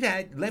you do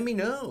that, let me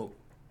know.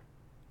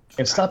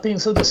 And stop being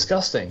so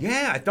disgusting.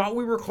 Yeah, I thought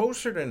we were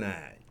closer than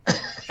that.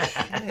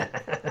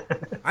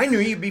 I knew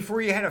you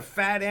before you had a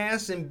fat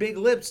ass and big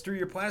lips through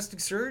your plastic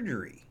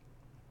surgery.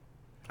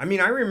 I mean,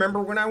 I remember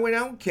when I went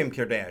out with Kim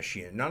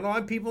Kardashian. Not a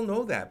lot of people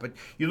know that, but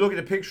you look at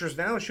the pictures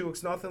now, she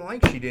looks nothing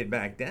like she did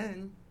back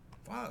then.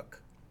 Fuck.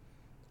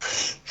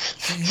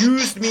 She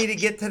used me to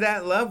get to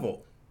that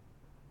level.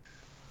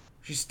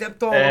 She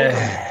stepped all over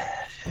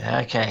me.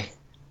 Okay.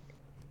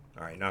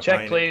 All right, not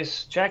check,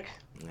 please. Check.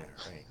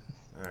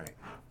 All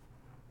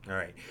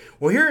right.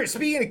 Well, here,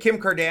 speaking of Kim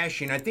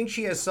Kardashian, I think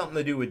she has something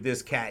to do with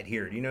this cat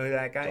here. Do you know who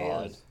that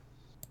guy is?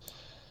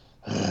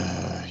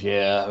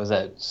 Yeah, was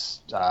that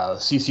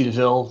CC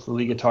DeVille, the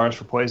lead guitarist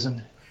for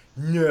Poison?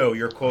 No,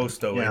 you're close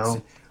though.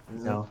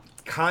 No.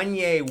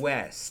 Kanye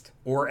West,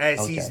 or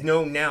as he's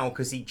known now,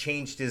 because he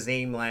changed his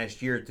name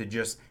last year to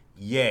just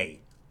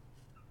Ye.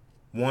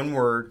 One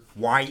word,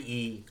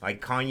 Y-E,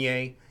 like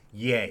Kanye,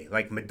 Ye,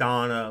 like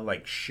Madonna,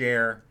 like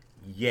Cher,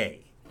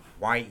 Ye,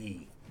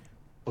 Y-E.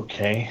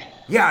 Okay.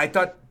 Yeah, I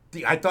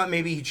thought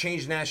maybe he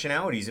changed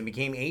nationalities and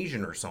became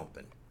Asian or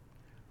something.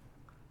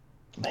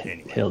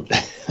 Anyway. He'll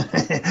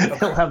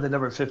have the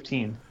number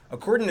 15.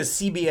 According to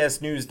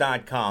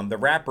CBSNews.com, the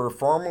rapper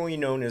formerly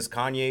known as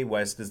Kanye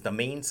West is the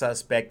main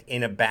suspect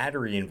in a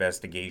battery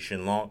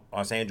investigation,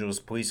 Los Angeles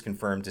police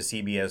confirmed to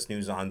CBS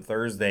News on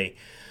Thursday.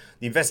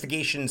 The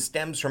investigation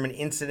stems from an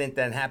incident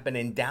that happened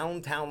in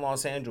downtown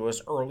Los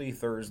Angeles early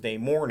Thursday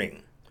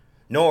morning.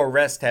 No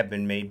arrests have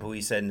been made,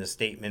 police said in a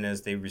statement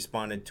as they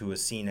responded to a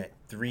scene at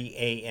 3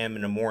 a.m.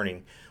 in the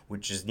morning,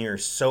 which is near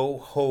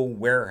Soho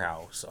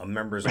Warehouse, a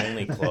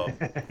members-only club.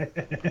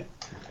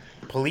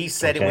 Police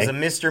said it was a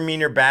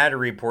misdemeanor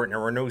battery report and there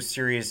were no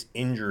serious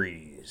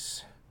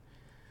injuries.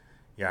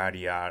 Yada,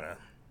 yada.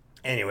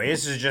 Anyway,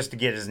 this is just to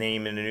get his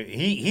name in the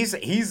news.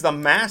 He's the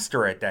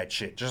master at that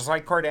shit, just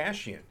like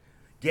Kardashian.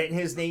 Getting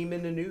his name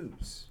in the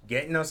news.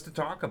 Getting us to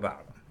talk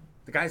about him.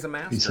 The guy's a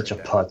master. He's such a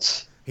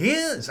putz. He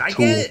is. I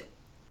get it.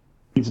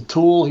 He's a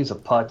tool. He's a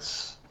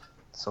putz.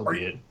 So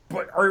be it.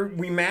 But are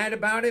we mad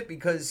about it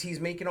because he's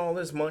making all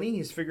this money?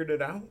 He's figured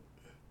it out?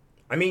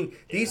 I mean,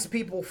 these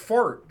people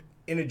fart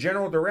in a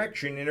general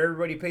direction and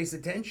everybody pays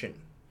attention.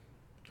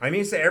 I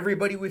mean, it's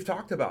everybody we've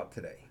talked about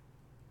today.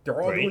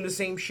 They're all doing the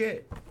same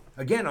shit.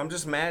 Again, I'm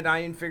just mad I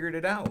ain't figured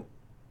it out.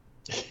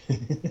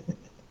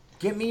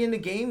 Get me in the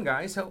game,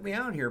 guys. Help me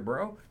out here,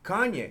 bro.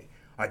 Kanye,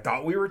 I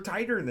thought we were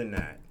tighter than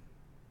that.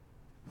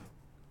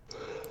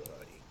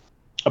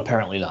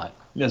 Apparently not.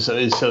 So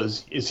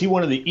is he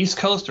one of the East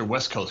Coast or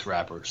West Coast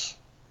rappers?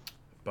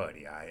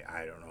 Buddy,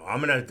 I don't know.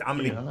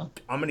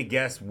 I'm gonna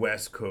guess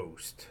West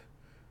Coast.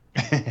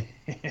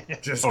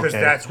 Just because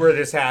that's where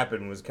this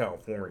happened was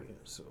California,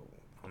 so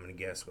I'm gonna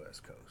guess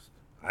West Coast.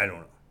 I don't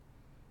know.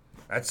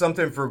 That's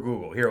something for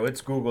Google. Here,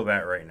 let's Google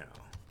that right now.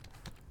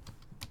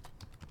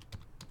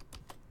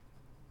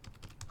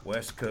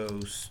 West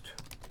Coast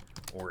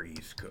or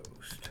East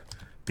Coast?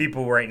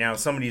 People right now,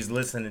 somebody's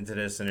listening to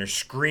this and they're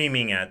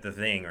screaming at the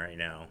thing right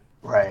now.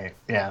 Right,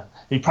 yeah.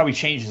 He probably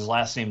changed his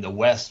last name to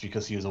West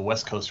because he was a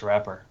West Coast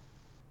rapper.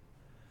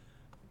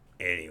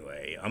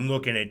 Anyway, I'm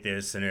looking at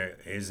this and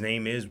his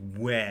name is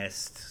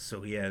West,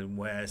 so he has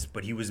West,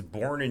 but he was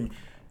born in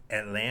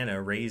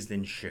Atlanta, raised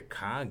in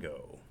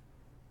Chicago.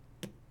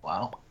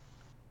 Wow.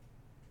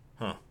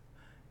 Huh.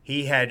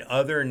 He had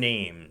other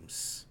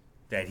names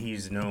that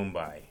he's known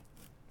by.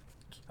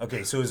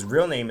 Okay, so his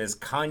real name is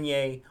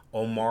Kanye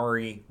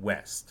Omari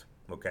West.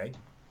 Okay?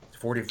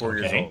 He's 44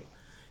 years old.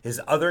 His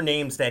other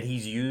names that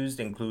he's used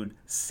include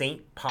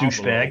Saint Pablo.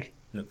 Douchebag.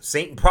 No,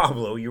 Saint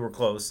Pablo, you were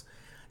close.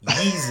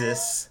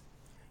 Yeezus.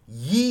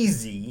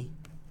 Yeezy.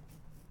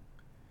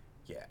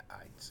 Yeah,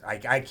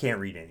 I can't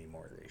read any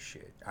more of this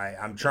shit.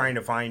 I'm trying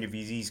to find if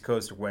he's East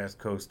Coast or West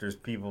Coast. There's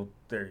people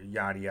there,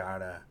 yada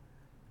yada.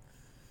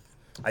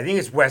 I think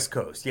it's West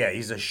Coast. Yeah,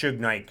 he's a Suge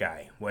Knight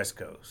guy. West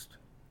Coast.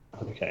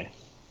 Okay.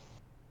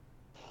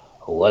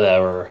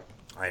 Whatever.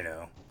 I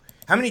know.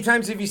 How many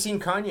times have you seen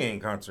Kanye in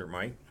concert,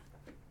 Mike?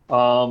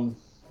 The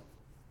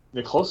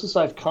closest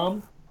I've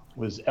come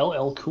was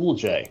LL Cool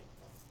J.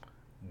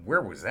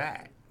 Where was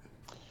that?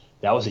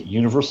 That was at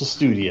Universal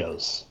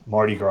Studios,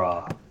 Mardi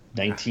Gras,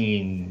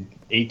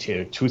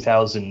 1918,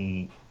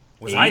 2000.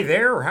 Was I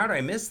there, or how did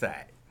I miss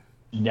that?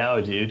 No,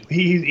 dude.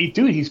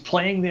 He's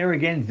playing there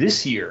again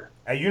this year.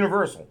 At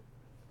Universal?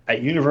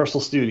 At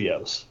Universal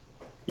Studios.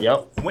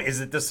 Yep. Wait,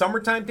 is it the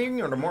summertime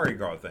thing or the Mardi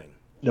Gras thing?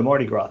 The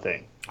Mardi Gras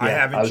thing. Yeah, I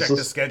haven't checked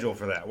the schedule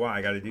for that. Wow,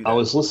 I got to do that. I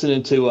was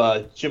listening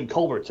to Jim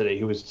Colbert today,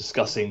 who was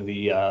discussing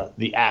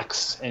the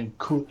acts, and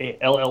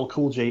LL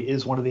Cool J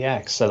is one of the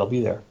acts that'll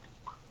be there.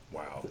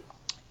 Wow.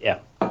 Yeah.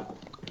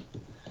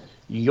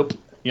 Yup.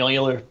 The only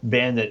other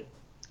band that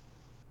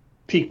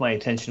piqued my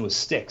attention was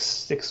Styx.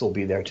 Styx will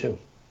be there too,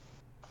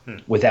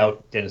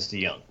 without Dennis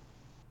DeYoung.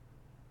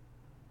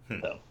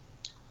 So,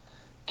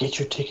 get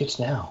your tickets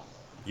now.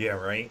 Yeah,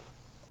 right.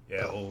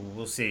 Yeah, well,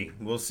 we'll see.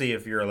 We'll see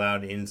if you're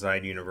allowed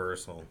inside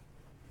Universal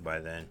by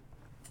then.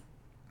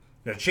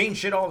 They change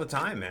shit all the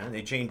time, man.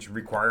 They change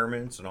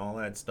requirements and all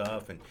that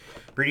stuff, and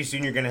pretty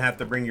soon you're gonna have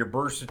to bring your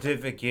birth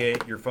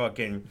certificate, your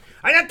fucking.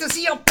 I have to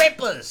see your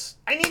papers.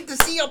 I need to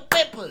see your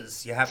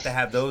papers. You have to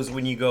have those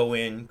when you go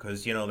in,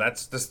 because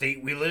that's the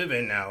state we live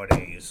in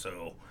nowadays.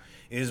 So,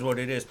 it is what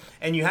it is,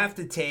 and you have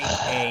to take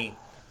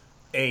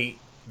a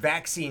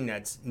vaccine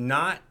that's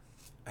not.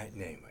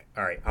 Anyway,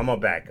 all right, I'm gonna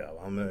back up.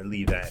 I'm gonna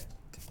leave that.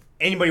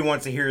 Anybody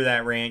wants to hear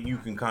that rant, you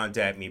can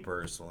contact me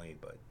personally.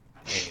 But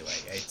anyway,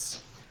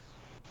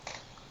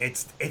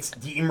 it's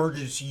the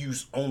emergency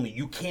use only.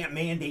 You can't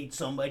mandate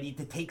somebody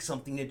to take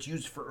something that's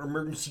used for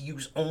emergency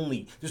use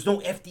only. There's no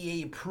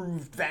FDA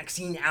approved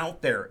vaccine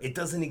out there. It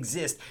doesn't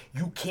exist.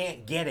 You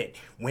can't get it.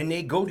 When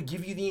they go to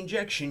give you the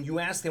injection, you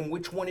ask them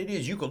which one it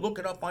is. You can look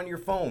it up on your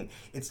phone.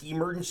 It's the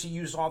emergency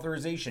use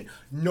authorization.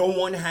 No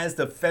one has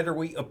the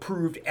federally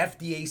approved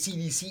FDA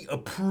CDC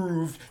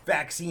approved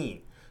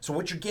vaccine. So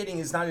what you're getting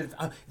is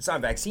it's not a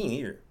vaccine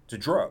either. It's a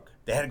drug.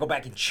 They had to go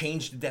back and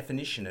change the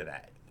definition of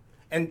that.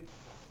 And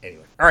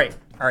anyway, all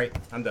right,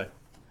 I'm done.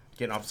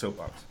 Getting off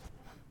soapbox.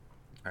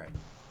 All right,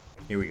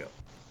 here we go.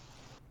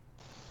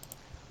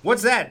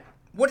 What's that?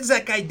 What is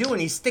that guy doing?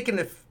 He's sticking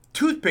a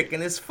toothpick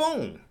in his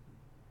phone.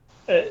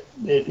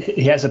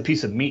 He has a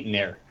piece of meat in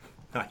there.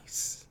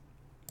 Nice.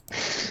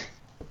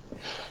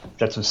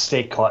 Got some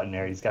steak caught in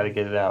there. He's got to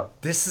get it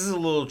out. This is a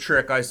little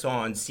trick I saw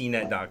on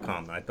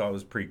CNET.com that I thought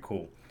was pretty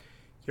cool.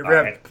 You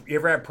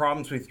ever have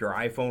problems with your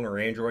iPhone or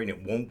Android and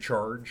it won't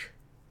charge?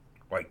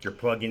 Like you're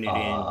plugging it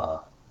in?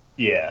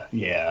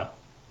 Yeah.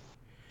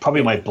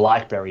 Probably my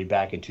BlackBerry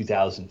back in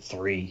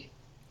 2003.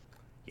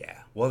 Yeah.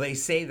 Well, they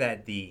say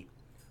that the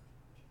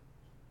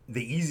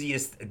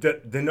easiest,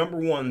 the number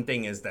one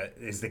thing is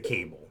the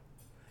cable,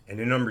 and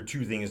the number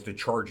two thing is the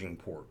charging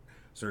port.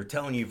 So they're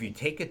telling you if you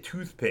take a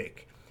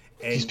toothpick,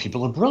 and These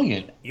people are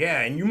brilliant.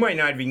 yeah, and you might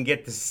not even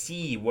get to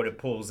see what it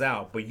pulls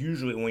out, but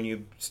usually when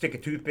you stick a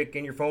toothpick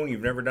in your phone,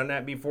 you've never done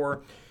that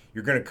before,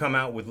 you're going to come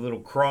out with little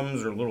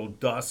crumbs or little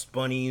dust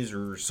bunnies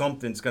or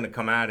something's going to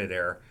come out of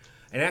there,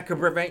 and that could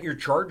prevent your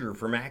charger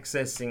from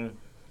accessing,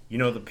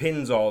 the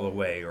pins all the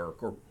way, or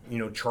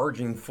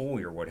charging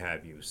fully or what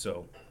have you.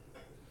 So.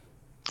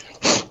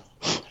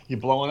 You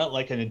blowing up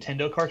like a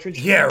Nintendo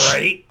cartridge? Yeah,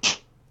 right.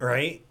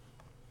 Right.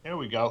 There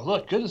we go.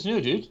 Look, good as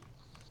new, dude.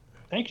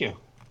 Thank you.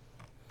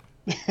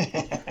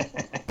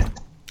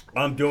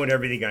 I'm doing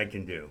everything I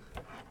can do.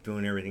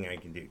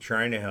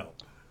 Trying to help.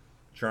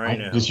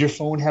 Does your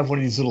phone have one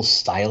of these little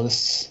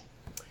styluses?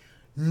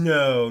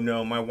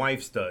 No, my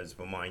wife's does,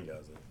 but mine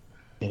doesn't.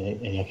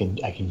 And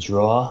I can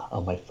draw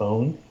on my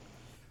phone.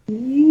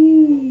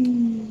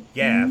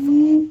 Yeah,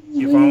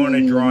 if I want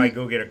to draw, I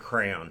go get a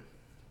crayon.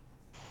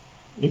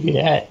 Look at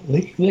that.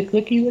 Looky.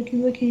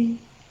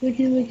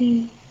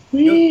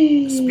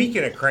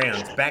 Speaking of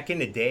crayons, back in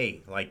the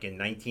day, like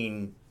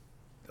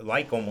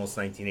almost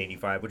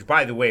 1985, which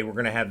by the way, we're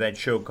going to have that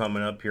show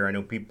coming up here. I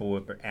know people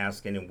are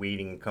asking and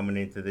waiting and coming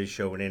into this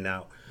show and in and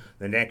out.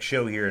 The next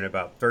show here in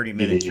about 30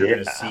 minutes, you're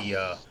going to see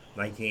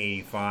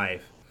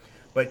 1985.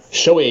 But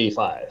Show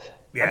 85.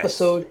 Yes.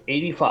 Episode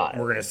 85.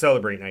 We're going to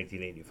celebrate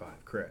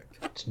 1985, correct.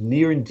 It's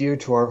near and dear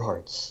to our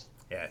hearts.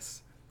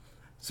 Yes.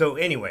 So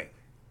anyway,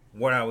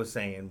 what I was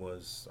saying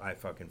was, I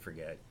fucking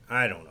forget.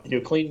 I don't know.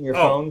 You're cleaning your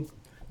phone?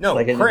 No,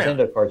 like a crayon.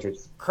 Nintendo cartridge.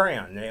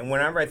 Crayon. And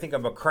whenever I think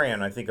of a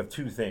crayon, I think of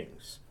two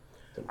things.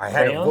 I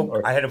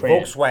Crayon had a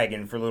crayon?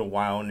 Volkswagen for a little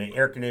while, and the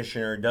air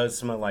conditioner does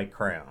smell like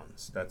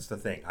crayons. That's the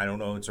thing. I don't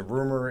know. It's a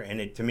rumor,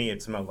 and to me,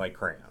 it smelled like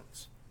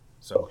crayons.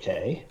 So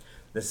Okay.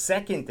 the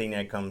second thing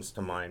that comes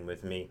to mind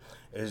with me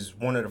is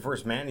one of the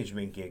first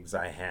management gigs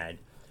I had,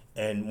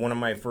 and one of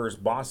my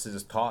first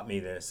bosses taught me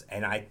this,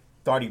 and I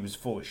thought he was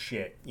full of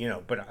shit,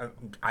 but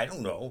I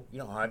don't know,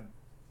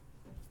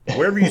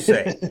 whatever you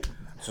say.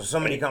 So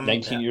somebody come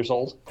 19 years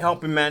old?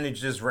 helping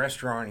manage this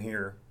restaurant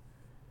here.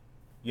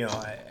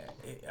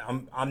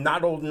 I'm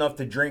not old enough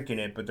to drink in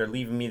it, but they're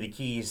leaving me the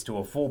keys to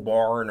a full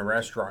bar and a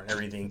restaurant and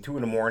everything. 2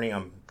 in the morning,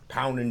 I'm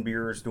pounding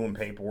beers, doing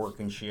paperwork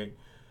and shit.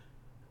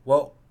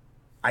 Well,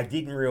 I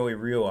didn't really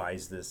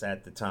realize this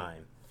at the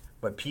time,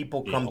 but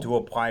people come to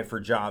apply for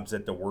jobs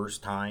at the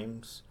worst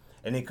times,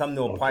 and they come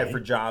to apply for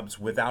jobs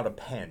without a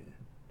pen.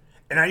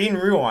 And I didn't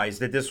realize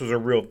that this was a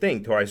real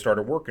thing till I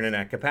started working in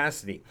that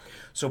capacity.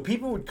 So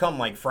people would come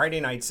like Friday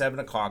night, 7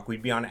 o'clock.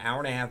 We'd be on an hour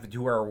and a half to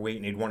 2 hour wait,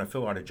 and they'd want to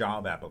fill out a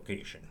job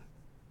application.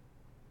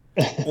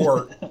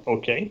 Or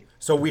Okay.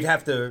 so we'd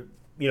have to,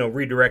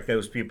 redirect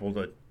those people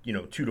to,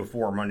 2 to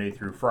 4 Monday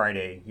through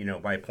Friday,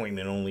 by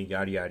appointment only,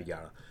 yada, yada,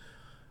 yada.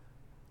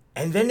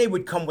 And then they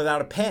would come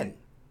without a pen.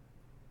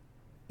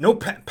 No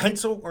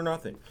pencil or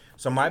nothing.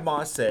 So my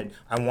boss said,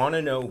 I want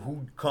to know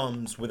who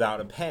comes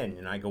without a pen.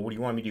 And I go, what do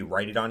you want me to do?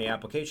 Write it on the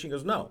application? He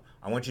goes, no.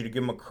 I want you to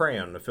give him a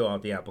crayon to fill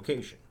out the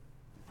application.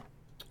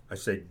 I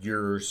said,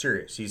 you're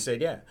serious? He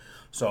said, yeah.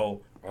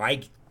 So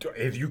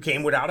if you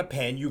came without a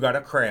pen, you got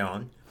a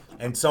crayon.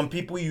 And some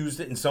people used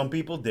it and some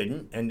people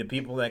didn't. And the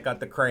people that got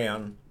the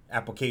crayon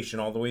application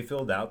all the way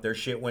filled out, their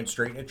shit went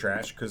straight in the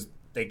trash because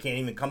they can't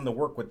even come to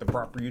work with the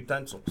proper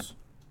utensils.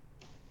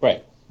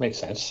 Right. Makes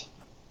sense.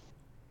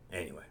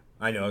 Anyway,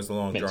 I know it was a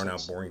long, Makes drawn-out,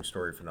 sense. boring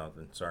story for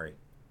nothing. Sorry.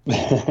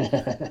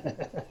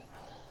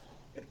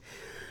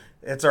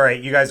 It's all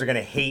right. You guys are going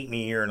to hate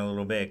me here in a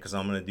little bit because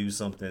I'm going to do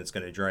something that's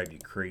going to drive you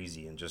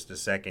crazy in just a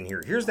second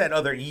here. Here's that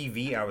other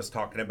EV I was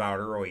talking about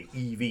earlier.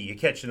 EV. You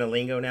catching the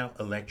lingo now?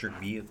 Electric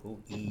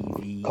vehicle,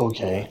 EV.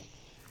 Okay.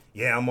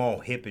 Yeah, I'm all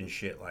hip and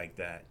shit like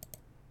that.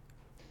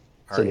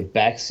 All So right. the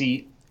back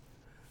seat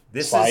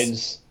This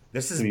slides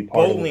is to be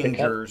part of the pickup?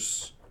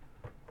 Bollinger's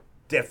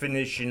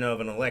definition of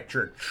an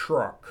electric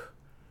truck.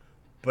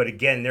 But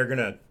again, they're going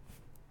to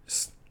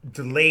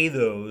delay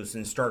those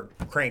and start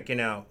cranking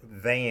out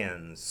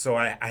vans. So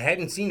I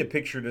hadn't seen a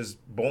picture of this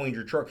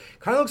Bollinger truck.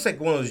 Kind of looks like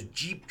one of those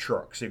Jeep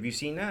trucks. Have you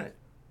seen that?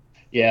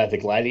 Yeah, the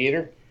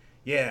Gladiator.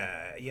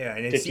 Yeah.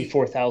 And it's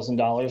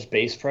 $54,000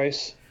 base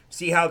price.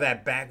 see how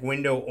that back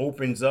window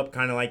opens up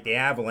kind of like the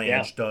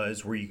Avalanche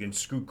does, where you can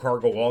scoot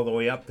cargo all the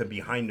way up to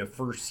behind the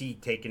first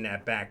seat, taking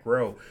that back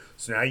row.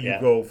 So now you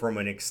go from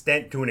an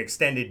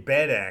extended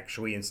bed,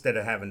 actually, instead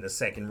of having the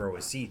second row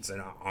of seats,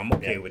 and I'm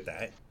okay with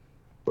that.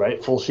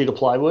 Right, full sheet of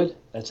plywood.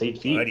 That's 8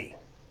 feet. Buddy.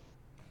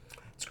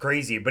 It's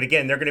crazy. But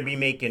again, they're going to be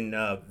making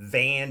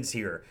vans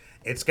here.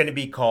 It's going to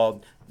be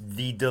called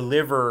the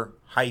Deliver-E.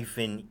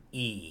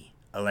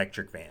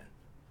 electric van.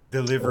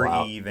 Deliver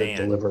Wow, E the van.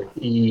 Deliver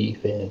E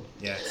van.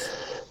 Yes.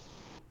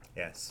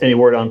 Yes. Any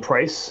word on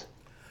price?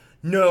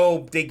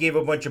 No, they gave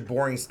a bunch of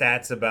boring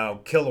stats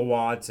about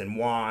kilowatts and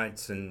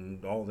watts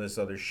and all this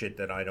other shit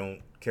that I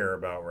don't care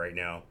about right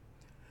now.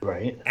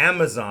 Right.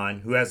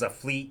 Amazon, who has a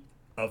fleet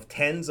of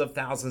tens of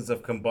thousands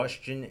of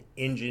combustion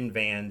engine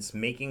vans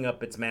making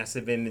up its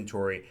massive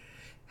inventory,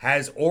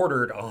 has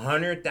ordered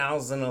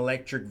 100,000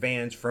 electric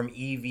vans from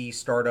EV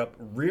startup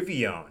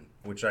Rivian,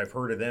 which I've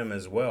heard of them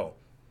as well.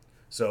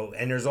 So,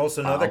 and there's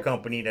also another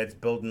company that's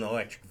building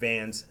electric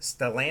vans,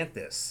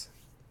 Stellantis.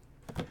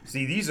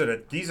 See, these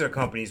are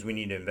companies we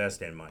need to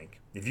invest in, Mike.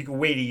 If you could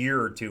wait a year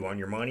or two on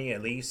your money,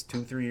 at least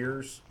 2-3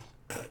 years.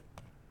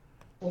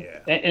 Yeah.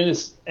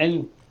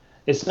 And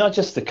it's not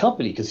just the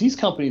company, because these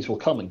companies will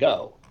come and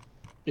go.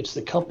 It's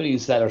the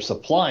companies that are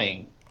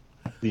supplying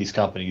these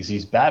companies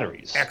these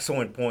batteries.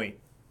 Excellent point.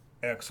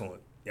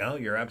 Excellent. Yeah,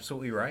 you're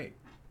absolutely right.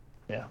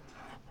 Yeah.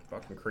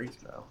 Fucking crazy.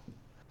 So,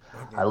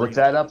 I looked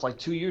that up like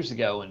 2 years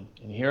ago, and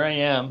here I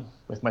am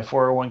with my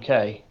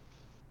 401k,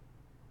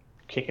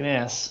 kicking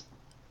ass.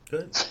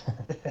 Good.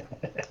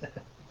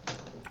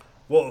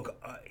 Well,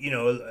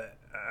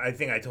 I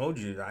think I told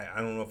you. I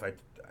don't know if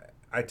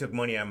I took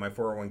money out of my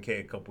 401k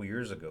a couple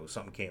years ago.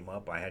 Something came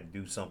up. I had to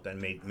do something.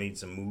 Made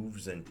some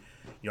moves, and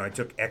I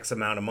took X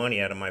amount of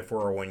money out of my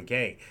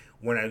 401k.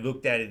 When I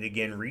looked at it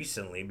again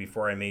recently,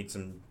 before I made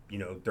some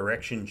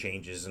direction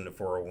changes in the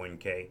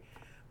 401k,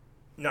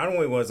 not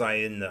only was I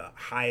in the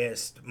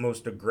highest,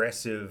 most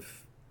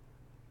aggressive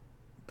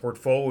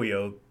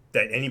portfolio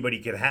that anybody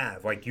could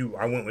have, like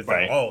I went with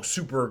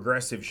super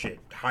aggressive shit,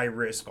 high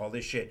risk, all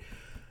this shit.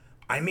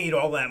 I made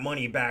all that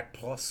money back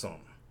plus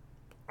some.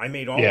 I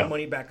made all the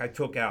money back I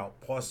took out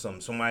plus some.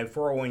 So my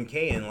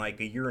 401k in like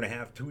a year and a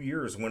half, 2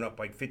 years went up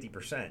like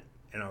 50%.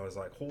 And I was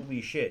like,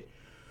 holy shit.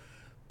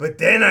 But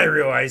then I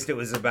realized it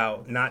was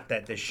about not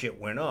that the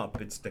shit went up,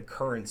 it's the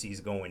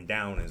currency's going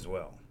down as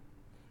well.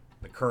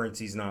 The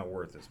currency's not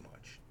worth as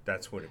much.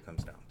 That's what it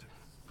comes down to.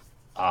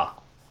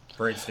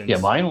 For instance. Yeah,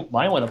 mine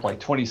went up like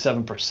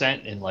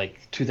 27% in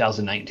like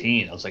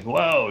 2019. I was like,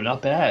 whoa,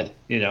 not bad.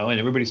 And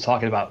everybody's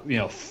talking about,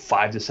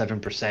 5 to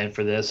 7%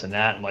 for this and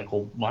that. I'm like,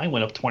 well, mine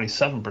went up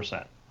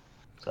 27%.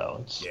 So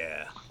it's.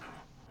 Yeah.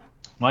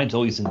 Mine's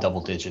always in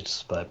double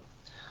digits, but.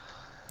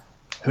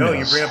 No,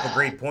 you bring up a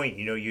great point.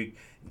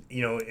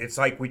 It's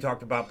like we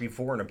talked about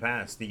before in the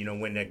past.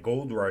 When that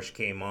gold rush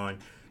came on,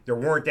 there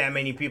weren't that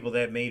many people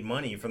that made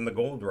money from the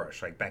gold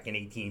rush, like back in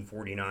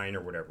 1849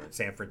 or whatever, in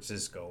San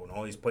Francisco and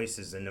all these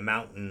places in the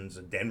mountains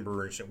of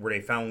Denver and shit where they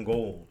found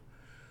gold.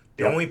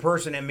 The only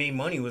person that made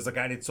money was the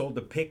guy that sold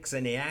the picks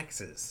and the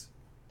axes.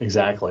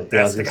 Exactly.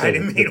 That's the guy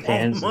that made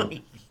all the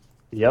money.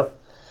 Yep.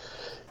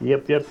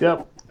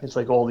 It's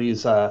like all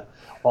these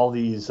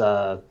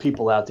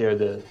people out there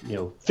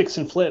that fix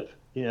and flip.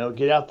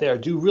 Get out there,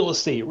 do real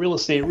estate.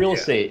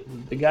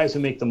 The guys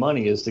who make the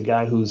money is the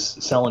guy who's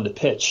selling the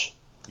pitch.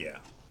 Yeah.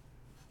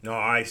 No,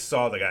 I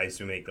saw the guys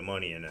who make the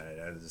money, and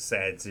that was a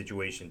sad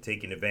situation,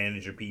 taking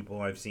advantage of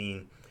people. I've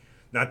seen,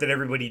 not that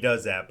everybody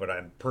does that, but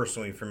I'm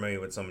personally familiar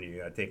with somebody who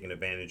got taken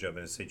advantage of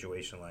in a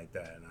situation like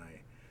that, and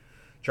I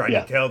tried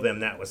to tell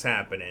them that was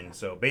happening.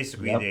 So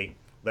basically, they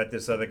let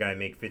this other guy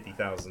make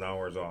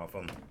 $50,000 off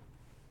him.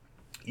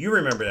 You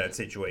remember that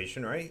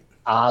situation, right?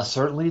 I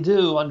certainly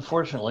do,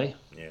 unfortunately.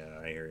 Yeah,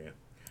 I hear you.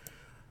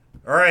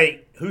 All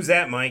right, who's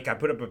that, Mike? I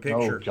put up a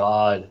picture. Oh,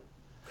 God.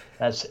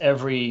 That's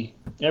every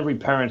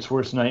parent's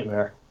worst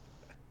nightmare.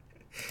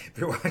 If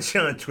you're watching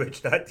on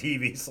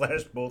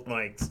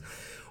twitch.tv/bothmics,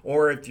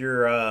 or if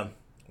you're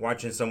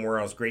watching somewhere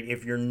else, great.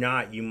 If you're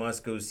not, you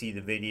must go see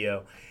the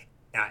video.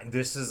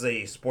 This is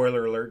a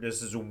spoiler alert.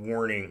 This is a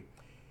warning.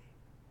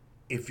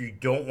 If you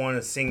don't want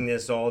to sing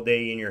this all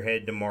day in your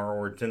head tomorrow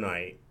or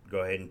tonight, go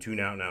ahead and tune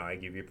out now. I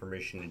give you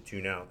permission to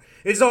tune out.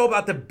 It's all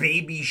about the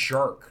baby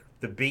shark.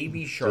 The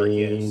baby shark,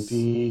 yes.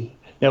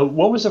 Now,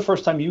 what was the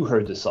first time you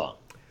heard this song?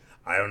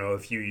 I don't know, a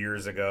few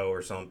years ago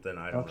or something.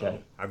 I don't know.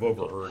 I've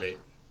overheard it.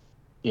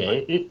 Yeah,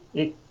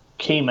 it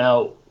came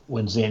out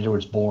when Xander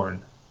was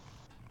born.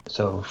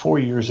 So 4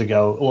 years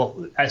ago.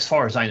 Well, as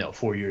far as I know,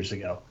 4 years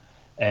ago.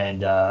 And,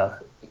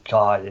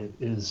 God, it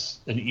is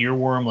an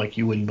earworm like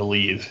you wouldn't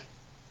believe.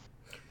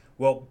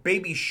 Well,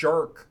 Baby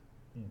Shark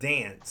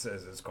Dance,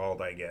 as it's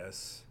called, I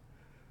guess.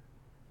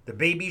 The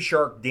Baby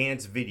Shark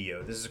Dance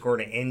video. This is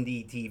according to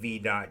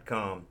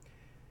ndtv.com.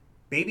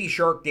 Baby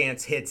Shark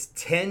Dance hits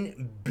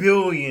 10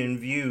 billion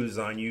views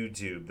on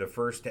YouTube, the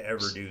first to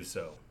ever do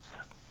so.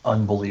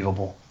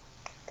 Unbelievable.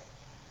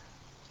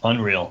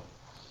 Unreal.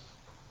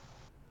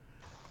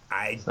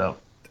 I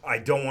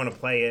don't want to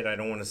play it. I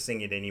don't want to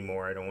sing it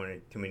anymore. I don't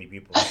want too many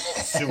people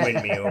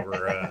suing me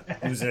over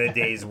losing a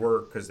day's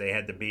work because they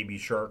had the Baby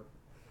Shark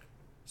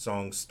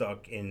song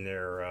stuck in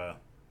their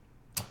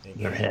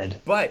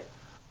head. But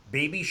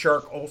Baby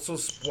Shark also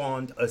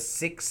spawned a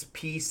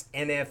 6-piece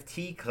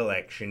NFT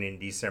collection in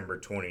December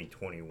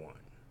 2021.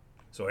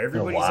 So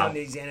everybody's on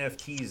these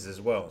NFTs as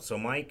well. So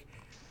Mike,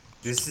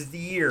 this is the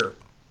year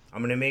I'm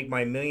going to make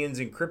my millions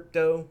in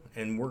crypto,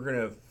 and we're going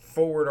to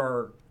forward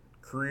our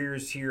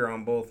careers here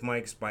on both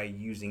mics by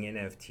using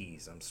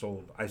NFTs.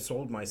 I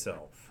sold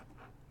myself.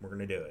 We're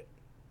gonna do it.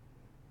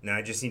 Now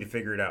I just need to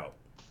figure it out.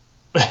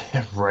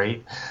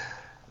 Right.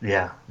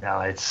 Yeah. No,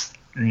 it's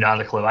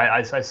not a clue.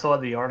 I saw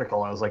the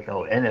article. I was like,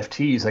 oh,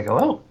 NFTs. I go,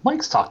 oh,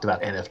 Mike's talked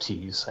about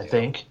NFTs, I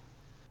think.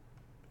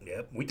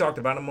 Yep. We talked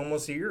about them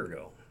almost a year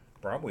ago.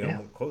 Probably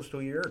almost close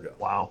to a year ago.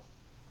 Wow.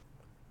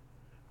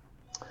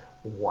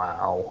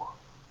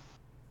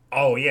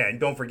 Oh, yeah. And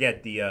don't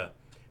forget the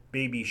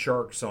Baby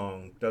Shark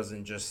song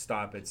doesn't just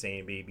stop at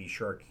saying Baby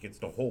Shark. It gets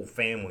the whole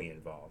family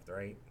involved,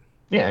 right?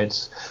 Yeah,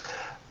 it's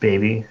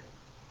baby,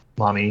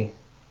 mommy,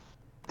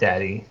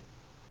 daddy,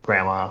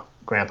 grandma,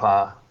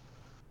 grandpa.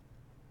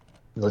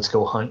 Let's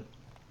go hunt.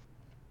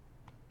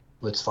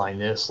 Let's find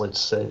this.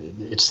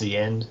 It's the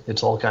end.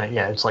 It's all kind.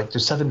 Yeah, it's like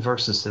there's 7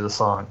 verses to the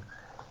song.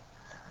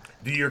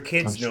 Do your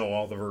kids know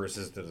all the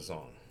verses to the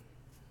song?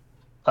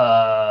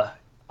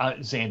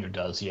 Xander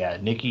does. Yeah,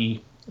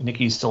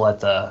 Nikki's still at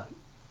the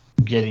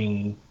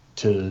getting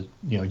to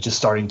just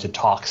starting to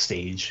talk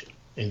stage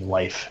in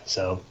life.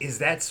 So is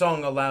that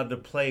song allowed to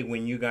play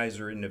when you guys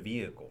are in the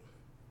vehicle?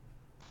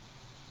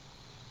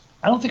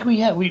 I don't think we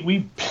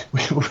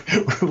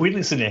we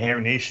listen to Hair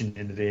Nation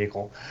in the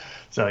vehicle.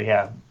 So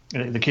yeah,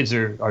 the kids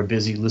are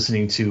busy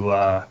listening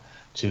to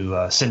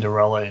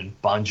Cinderella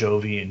and Bon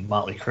Jovi and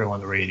Motley Crue on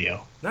the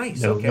radio.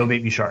 Nice. No, okay. No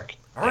Baby Shark.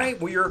 All right.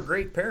 Well, you're a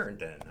great parent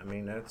then. I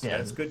mean,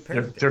 that's good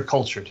parenting. They're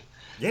cultured.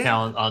 Yeah.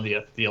 Now on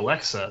the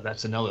Alexa,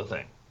 that's another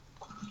thing.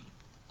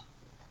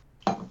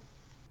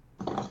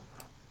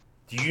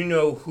 Do you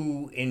know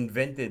who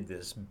invented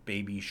this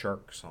Baby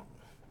Shark song?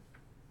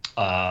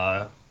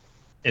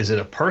 Is it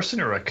a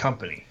person or a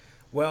company?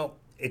 Well,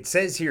 it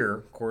says here,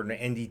 according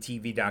to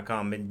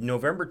NDTV.com, in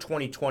November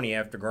 2020,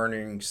 after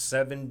garnering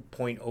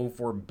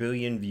 7.04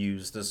 billion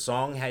views, the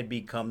song had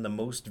become the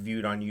most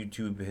viewed on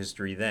YouTube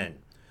history then.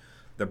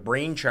 The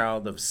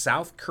brainchild of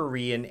South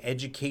Korean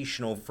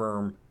educational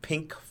firm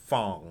Pink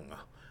Fong.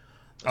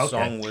 The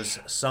song was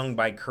sung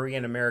by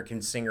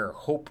Korean-American singer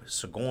Hope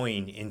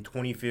Sogin in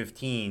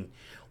 2015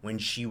 when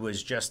she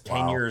was just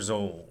 10 years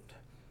old.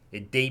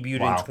 It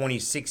debuted in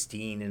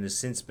 2016 and has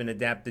since been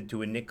adapted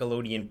to a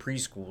Nickelodeon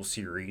preschool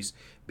series,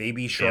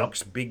 Baby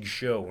Shark's Big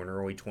Show, in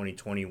early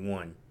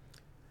 2021.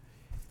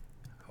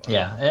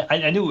 Yeah,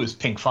 I knew it was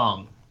Pink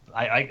Fong.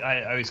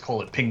 I always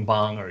call it Ping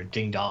Bong or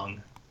Ding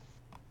Dong.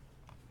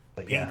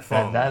 But Pink yeah,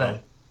 Fong,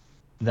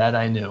 that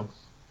I knew.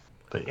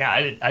 But yeah,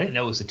 I didn't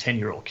know it was a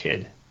 10-year-old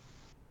kid.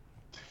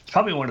 It's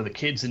probably one of the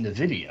kids in the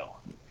video.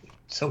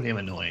 So damn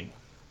annoying.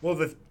 Well,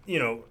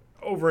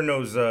 over in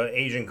those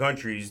Asian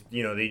countries,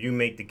 they do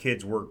make the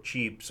kids work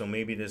cheap, so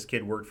maybe this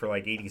kid worked for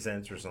like 80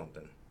 cents or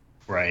something.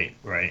 Right.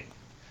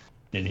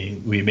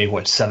 And we made,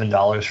 what,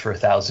 $7 for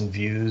 1,000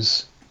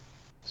 views?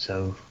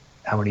 So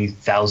how many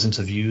thousands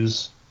of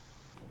views?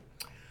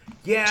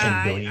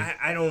 Yeah, 10 billion.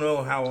 I don't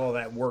know how all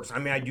that works. I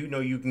mean, I do know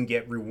you can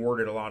get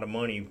rewarded a lot of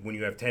money when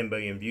you have 10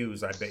 billion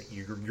views. I bet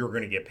you're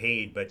going to get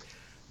paid, but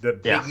the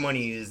big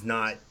money is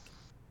not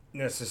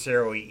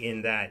necessarily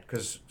in that,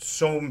 because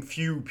so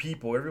few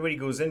people, everybody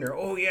goes in there,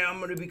 oh yeah, I'm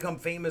going to become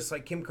famous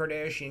like Kim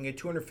Kardashian, get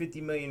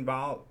 250 million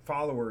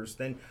followers,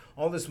 then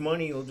all this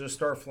money will just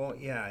start flowing.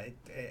 Yeah,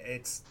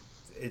 it's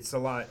a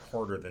lot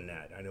harder than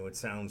that. I know it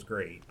sounds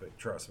great, but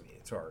trust me,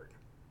 it's hard.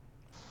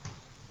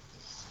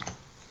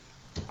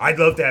 I'd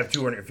love to have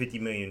 250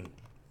 million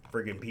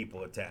friggin'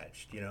 people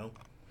attached,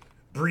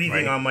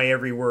 breathing on my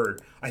every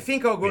word. I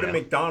think I'll go to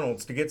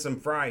McDonald's to get some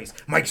fries.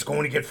 Mike's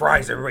going to get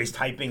fries. Everybody's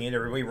typing it.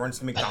 Everybody runs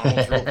to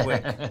McDonald's real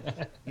quick.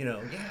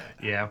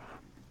 Yeah,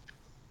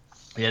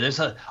 there's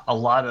a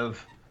lot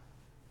of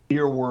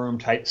earworm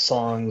type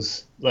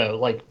songs.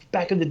 Like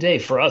back in the day,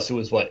 for us, it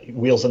was what?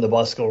 Wheels on the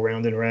Bus Go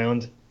Round and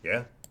Round.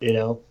 Yeah.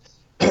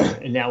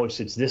 And now it's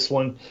this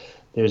one.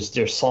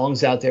 There's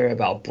songs out there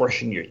about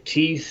brushing your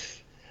teeth.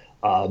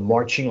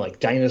 Marching like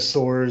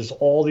dinosaurs,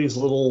 all these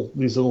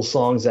little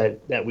songs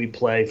that we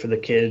play for the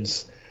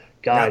kids.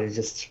 God, it's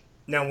just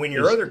now when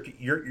your other kids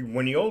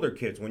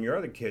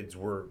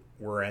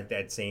were at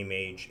that same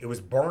age, it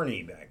was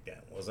Barney back then,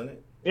 wasn't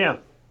it? Yeah,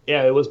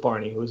 it was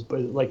Barney. It was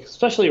like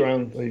especially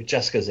around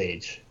Jessica's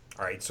age.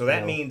 All right, so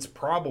that means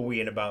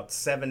probably in about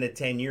 7 to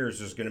 10 years,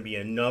 there's going to be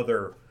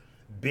another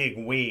big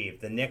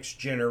wave, the next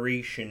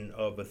generation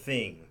of a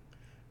thing,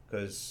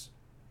 because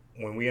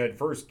when we had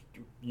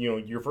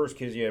your first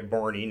kids, you had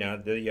Barney, now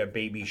you have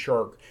Baby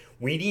Shark.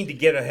 We need to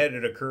get ahead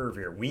of the curve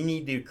here. We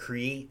need to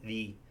create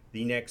the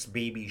next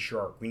Baby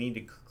Shark. We need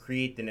to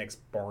create the next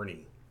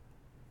Barney.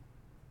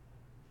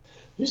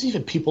 There's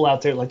even people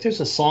out there, like there's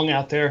a song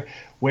out there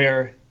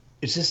where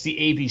it's just the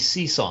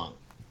ABC song,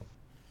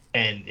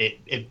 and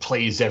it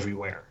plays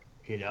everywhere,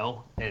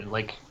 and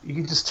like you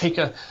can just take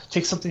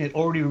something that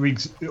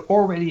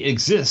already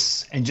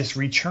exists and just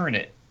return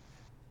it,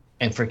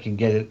 and freaking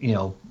get it,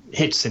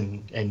 hits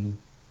and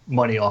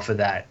money off of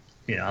that.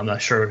 I'm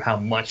not sure how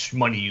much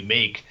money you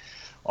make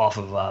off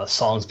of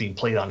songs being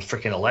played on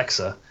freaking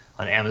Alexa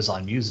on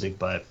Amazon Music,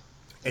 but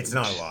it's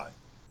not a lot.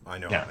 I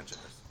know how much it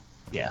is.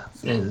 Yeah,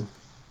 and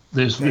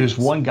there's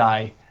one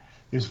guy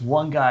There's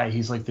one guy.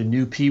 He's like the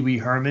new Pee Wee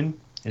Herman,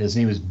 and his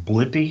name is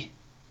Blippy.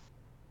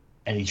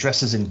 And he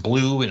dresses in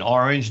blue and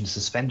orange and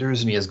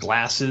suspenders, and he has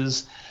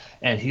glasses.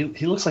 And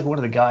he looks like one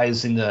of the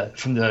guys from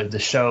the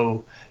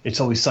show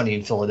It's Always Sunny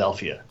in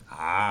Philadelphia.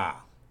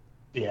 Ah.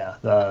 Yeah,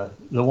 the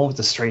one with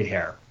the straight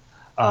hair.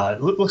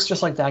 Looks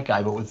just like that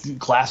guy, but with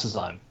glasses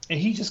on. And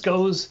he just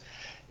goes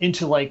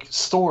into like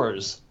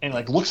stores and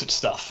like looks at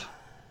stuff.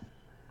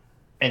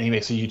 And he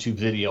makes a YouTube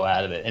video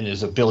out of it. And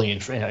there's a million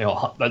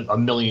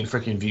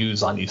freaking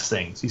views on these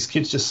things. These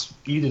kids just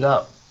eat it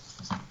up.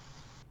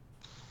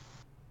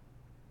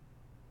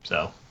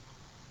 So,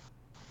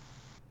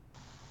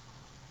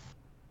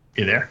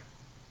 you there?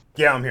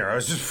 Yeah, I'm here. I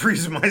was just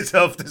freezing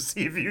myself to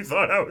see if you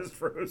thought I was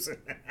frozen.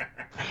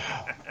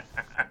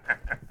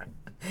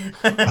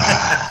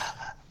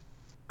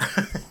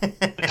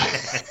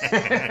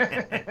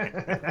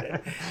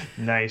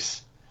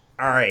 Nice.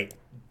 All right.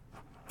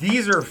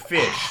 These are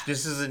fish.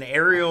 This is an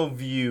aerial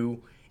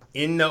view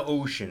in the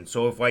ocean.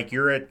 So if like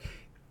you're in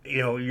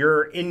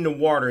the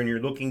water and you're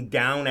looking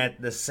down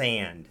at the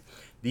sand,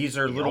 these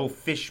are little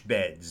fish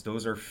beds.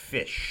 Those are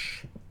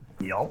fish.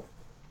 Yup.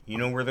 You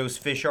know where those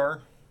fish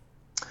are?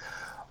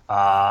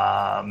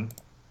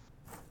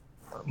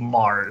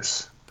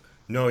 Mars.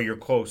 No, you're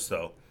close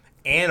though.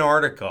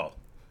 Antarctica.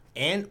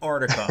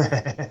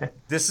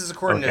 This is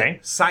according to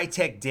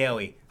SciTech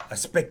Daily. A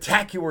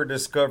spectacular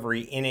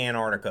discovery in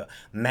Antarctica.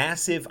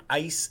 Massive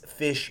ice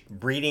fish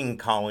breeding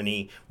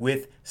colony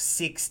with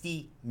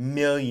 60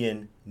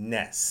 million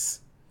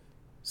nests.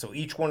 So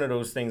each one of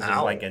those things is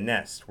like a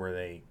nest where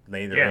they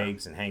lay their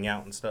eggs and hang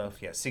out and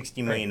stuff. Yeah,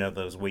 60 million of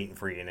those waiting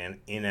for you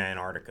in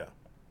Antarctica.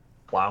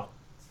 Wow.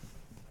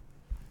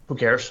 Who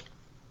cares?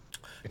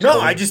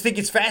 No, I just think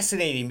it's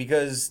fascinating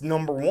because,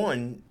 number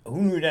one,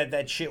 who knew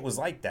that shit was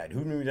like that?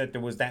 Who knew that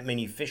there was that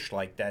many fish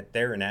like that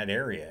there in that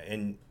area?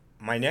 And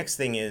my next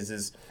thing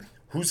is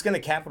who's going to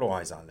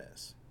capitalize on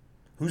this?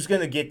 Who's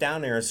going to get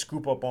down there and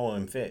scoop up all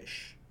them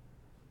fish?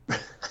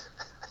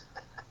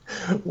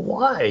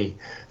 Why?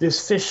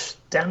 There's fish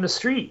down the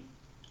street.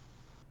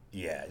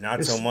 Yeah,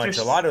 not so much.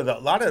 A lot of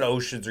the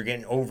oceans are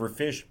getting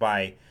overfished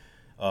by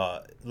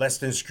less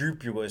than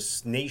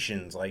scrupulous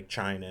nations like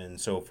China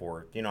and so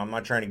forth. You know, I'm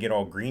not trying to get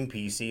all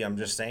Greenpeace-y. I'm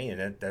just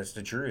saying that's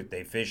the truth.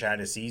 They fish out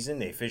of season.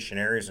 They fish in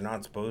areas they're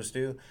not supposed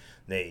to.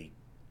 They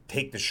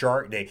take the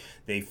shark.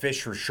 They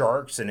fish for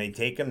sharks and they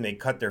take them. They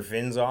cut their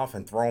fins off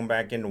and throw them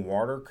back into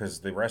water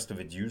because the rest of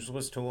it's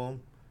useless to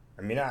them.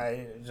 I mean,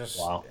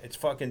 it's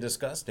fucking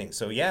disgusting.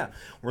 So yeah,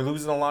 we're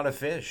losing a lot of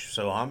fish.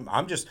 So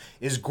I'm just,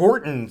 is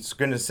Gorton's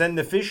gonna send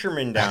the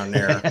fishermen down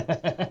there?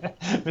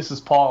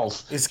 Mrs.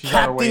 Paul's. Is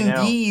Captain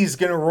D's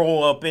gonna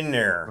roll up in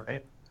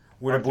there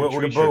with a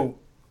boat?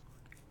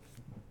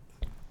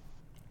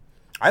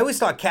 I always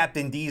thought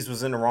Captain D's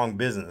was in the wrong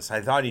business.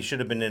 I thought he should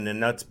have been in the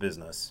nuts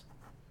business.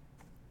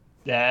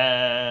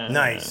 Yeah.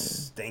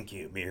 Nice, thank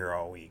you. Be here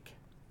all week.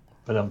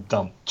 But I'm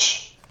dumb.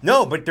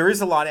 No, but there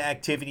is a lot of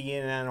activity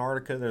in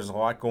Antarctica. There's a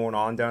lot going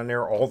on down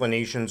there. All the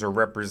nations are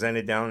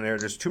represented down there.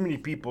 There's too many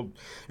people.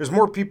 There's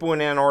more people in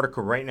Antarctica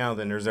right now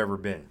than there's ever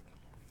been.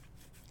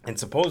 And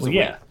supposedly,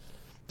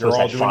 they're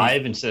all doing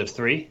 5 instead of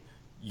 3.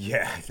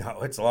 Yeah,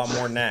 no, it's a lot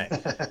more than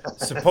that.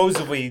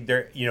 Supposedly,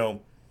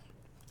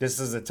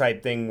 this is the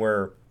type thing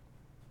where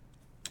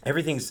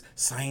everything's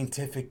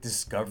scientific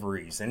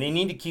discoveries, and they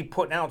need to keep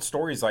putting out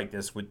stories like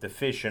this with the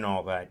fish and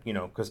all that,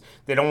 because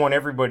they don't want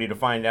everybody to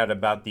find out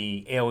about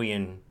the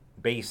alien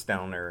base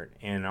down there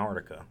in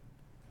Antarctica.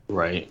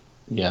 Right.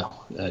 Yeah,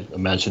 I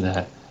imagine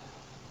that.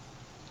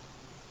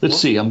 Let's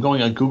see. I'm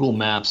going on Google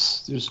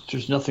Maps.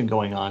 There's nothing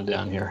going on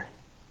down here.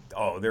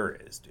 Oh, there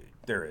is, dude.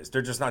 There is.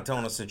 They're just not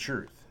telling us the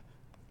truth.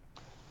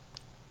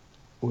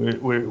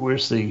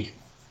 Where's the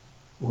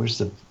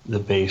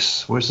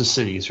base? Where's the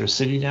city? Is there a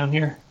city down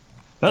here?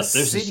 Oh, there's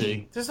a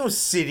city. There's no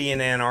city in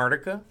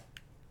Antarctica.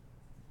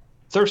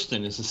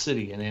 Thurston is a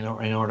city in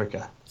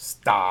Antarctica.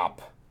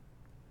 Stop.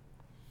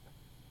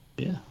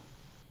 Yeah.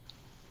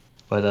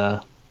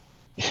 But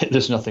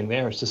there's nothing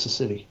there. It's just a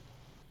city.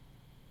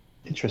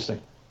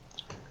 Interesting.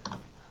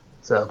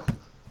 So.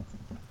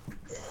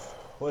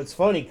 Well, it's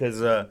funny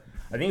because I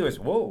think it was,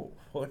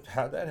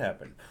 how'd that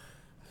happen?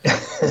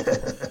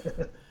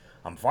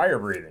 I'm fire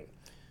breathing.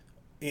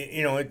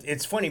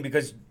 It's funny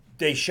because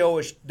they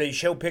show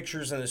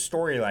pictures in a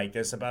story like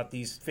this about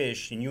these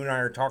fish, and you and I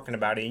are talking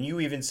about it, and you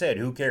even said,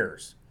 who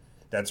cares?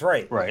 That's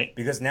right. Right.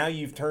 Because now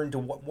you've turned to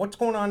what's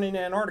going on in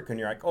Antarctica, and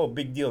you're like, oh,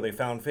 big deal, they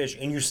found fish,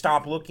 and you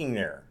stop looking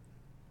there.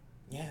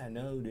 Yeah,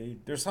 no,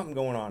 dude. There's something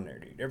going on there,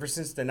 dude. Ever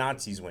since the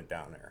Nazis went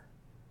down there.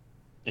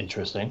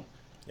 Interesting.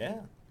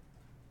 Yeah.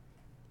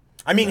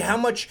 I mean, how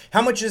much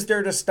is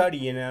there to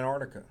study in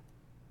Antarctica?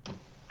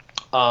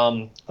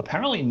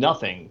 Apparently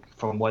nothing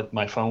from what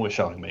my phone was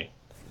showing me.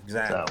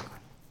 Exactly. So,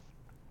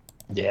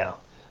 yeah.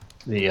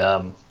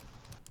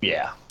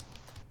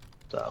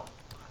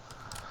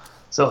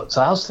 So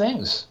how's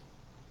things?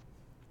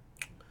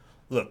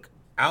 Look,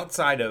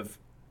 outside of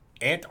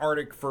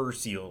Antarctic fur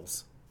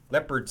seals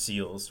leopard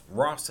seals,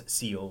 Ross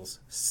seals,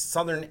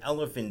 southern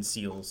elephant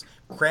seals,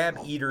 crab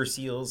eater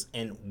seals,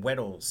 and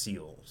Weddell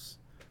seals.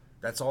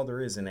 That's all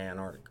there is in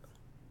Antarctica.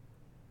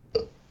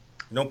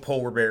 No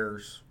polar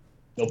bears.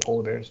 No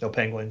polar bears, no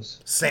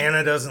penguins.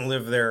 Santa doesn't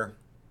live there.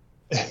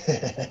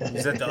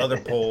 He's at the other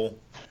pole.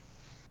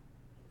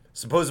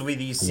 Supposedly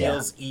these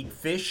seals eat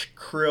fish,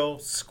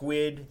 krill,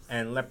 squid,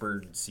 and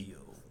leopard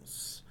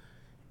seals.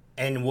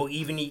 And will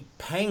even eat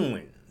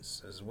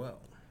penguins as well.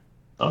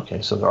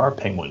 Okay, so there are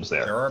penguins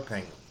there. There are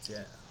penguins,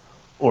 yeah.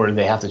 Or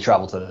they have to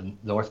travel to the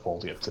North Pole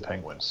to get to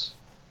penguins.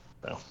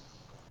 No.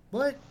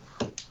 What?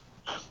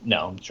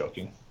 No, I'm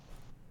joking.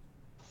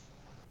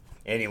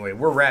 Anyway,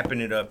 we're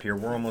wrapping it up here.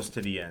 We're almost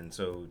to the end.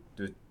 So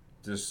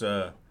this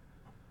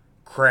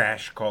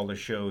crash called a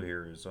show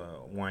here is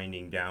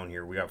winding down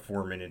here. We got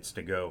 4 minutes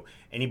to go.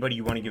 Anybody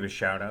you want to give a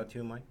shout out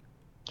to, Mike?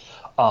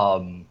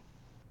 I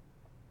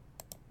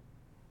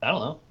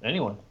don't know.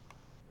 Anyone.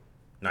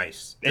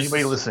 Nice.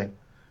 Anybody listening.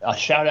 A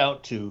shout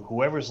out to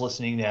whoever's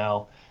listening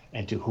now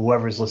and to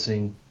whoever's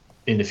listening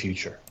in the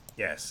future.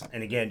 Yes.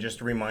 And again,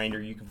 just a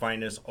reminder, you can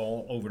find us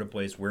all over the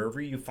place.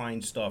 Wherever you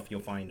find stuff, you'll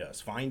find us.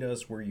 Find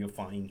us where you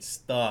find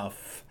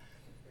stuff.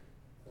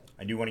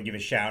 I do want to give a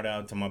shout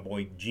out to my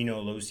boy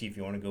Gino Losi. If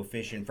you want to go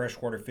fishing,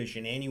 freshwater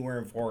fishing anywhere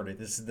in Florida,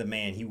 this is the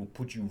man. He will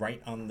put you right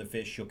on the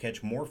fish. You'll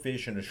catch more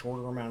fish in a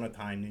shorter amount of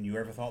time than you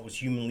ever thought was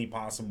humanly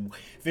possible.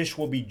 Fish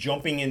will be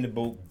jumping in the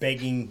boat,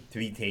 begging to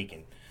be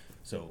taken.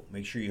 So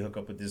make sure you hook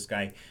up with this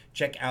guy.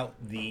 Check out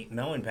the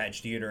Melon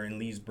Patch Theater in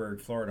Leesburg,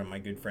 Florida. My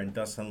good friend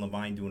Dustin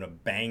Levine doing a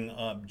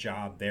bang-up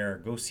job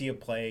there. Go see a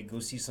play. Go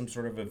see some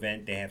sort of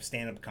event. They have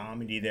stand-up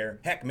comedy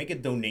there. Heck, make a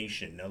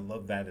donation. I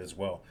love that as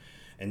well.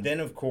 And then,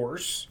 of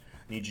course,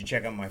 I need you to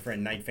check out my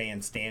friend Night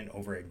Fan Stan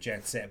over at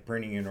Jet Set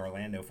Printing in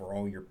Orlando for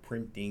all your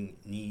printing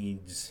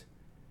needs.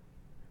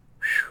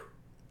 Whew.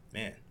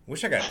 Man,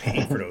 wish I got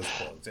paid for those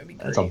plugs. That'd be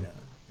great. That's a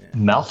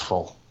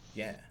mouthful.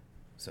 Yeah.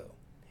 So,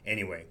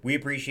 anyway, we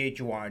appreciate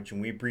you watching.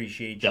 We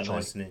appreciate you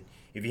listening.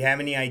 If you have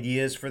any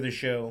ideas for the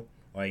show,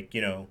 like,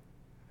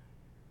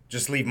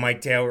 just leave Mike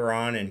Taylor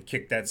on and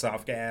kick that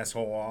soft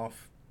asshole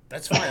off,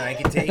 that's fine. I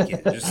can take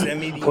it. Just send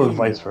me the email. Or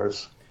vice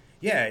versa.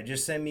 Yeah,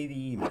 just send me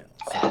the email.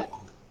 So,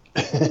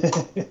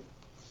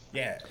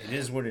 yeah, it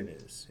is what it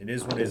is. It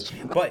is what it is.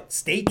 But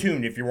stay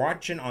tuned. If you're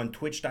watching on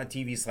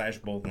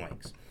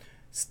twitch.tv/bothmics,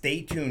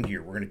 stay tuned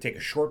here. We're going to take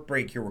a short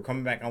break here. We're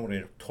coming back on with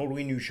a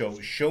totally new show.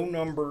 Show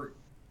number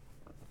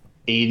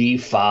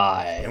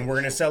 85. And we're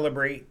going to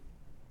celebrate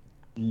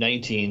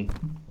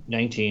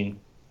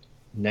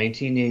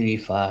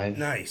 1985.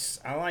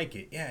 Nice. I like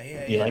it.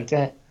 Yeah. You like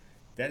that?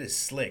 That is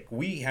slick.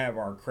 We have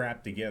our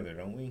crap together,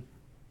 don't we?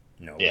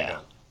 No, we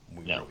don't.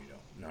 We really don't.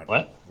 Not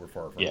what? We're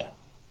far from it.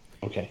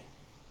 Okay.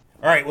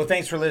 All right. Well,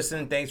 thanks for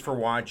listening. Thanks for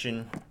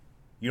watching.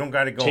 You don't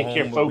got to go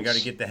home, but we got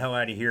to get the hell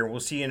out of here. We'll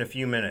see you in a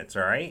few minutes,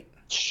 all right?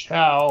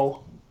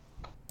 Ciao.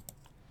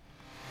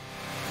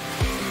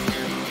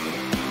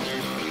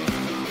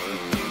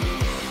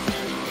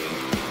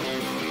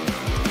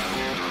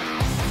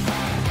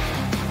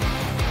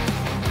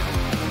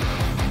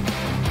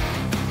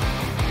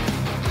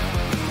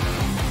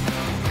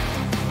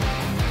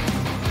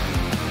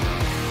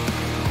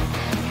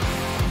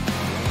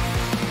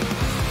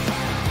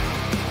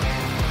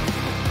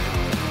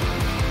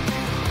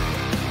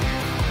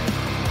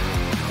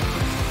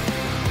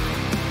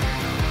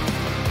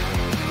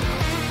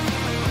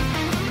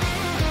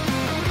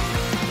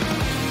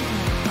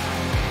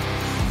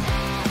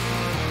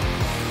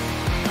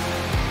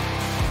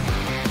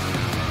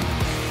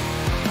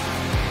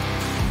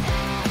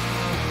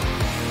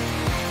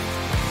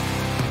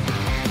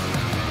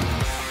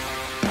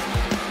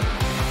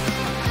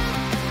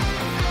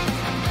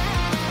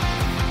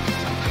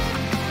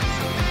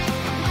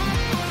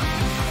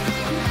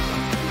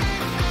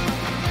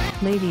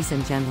 Ladies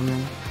and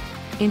gentlemen,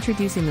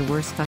 introducing the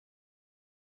worst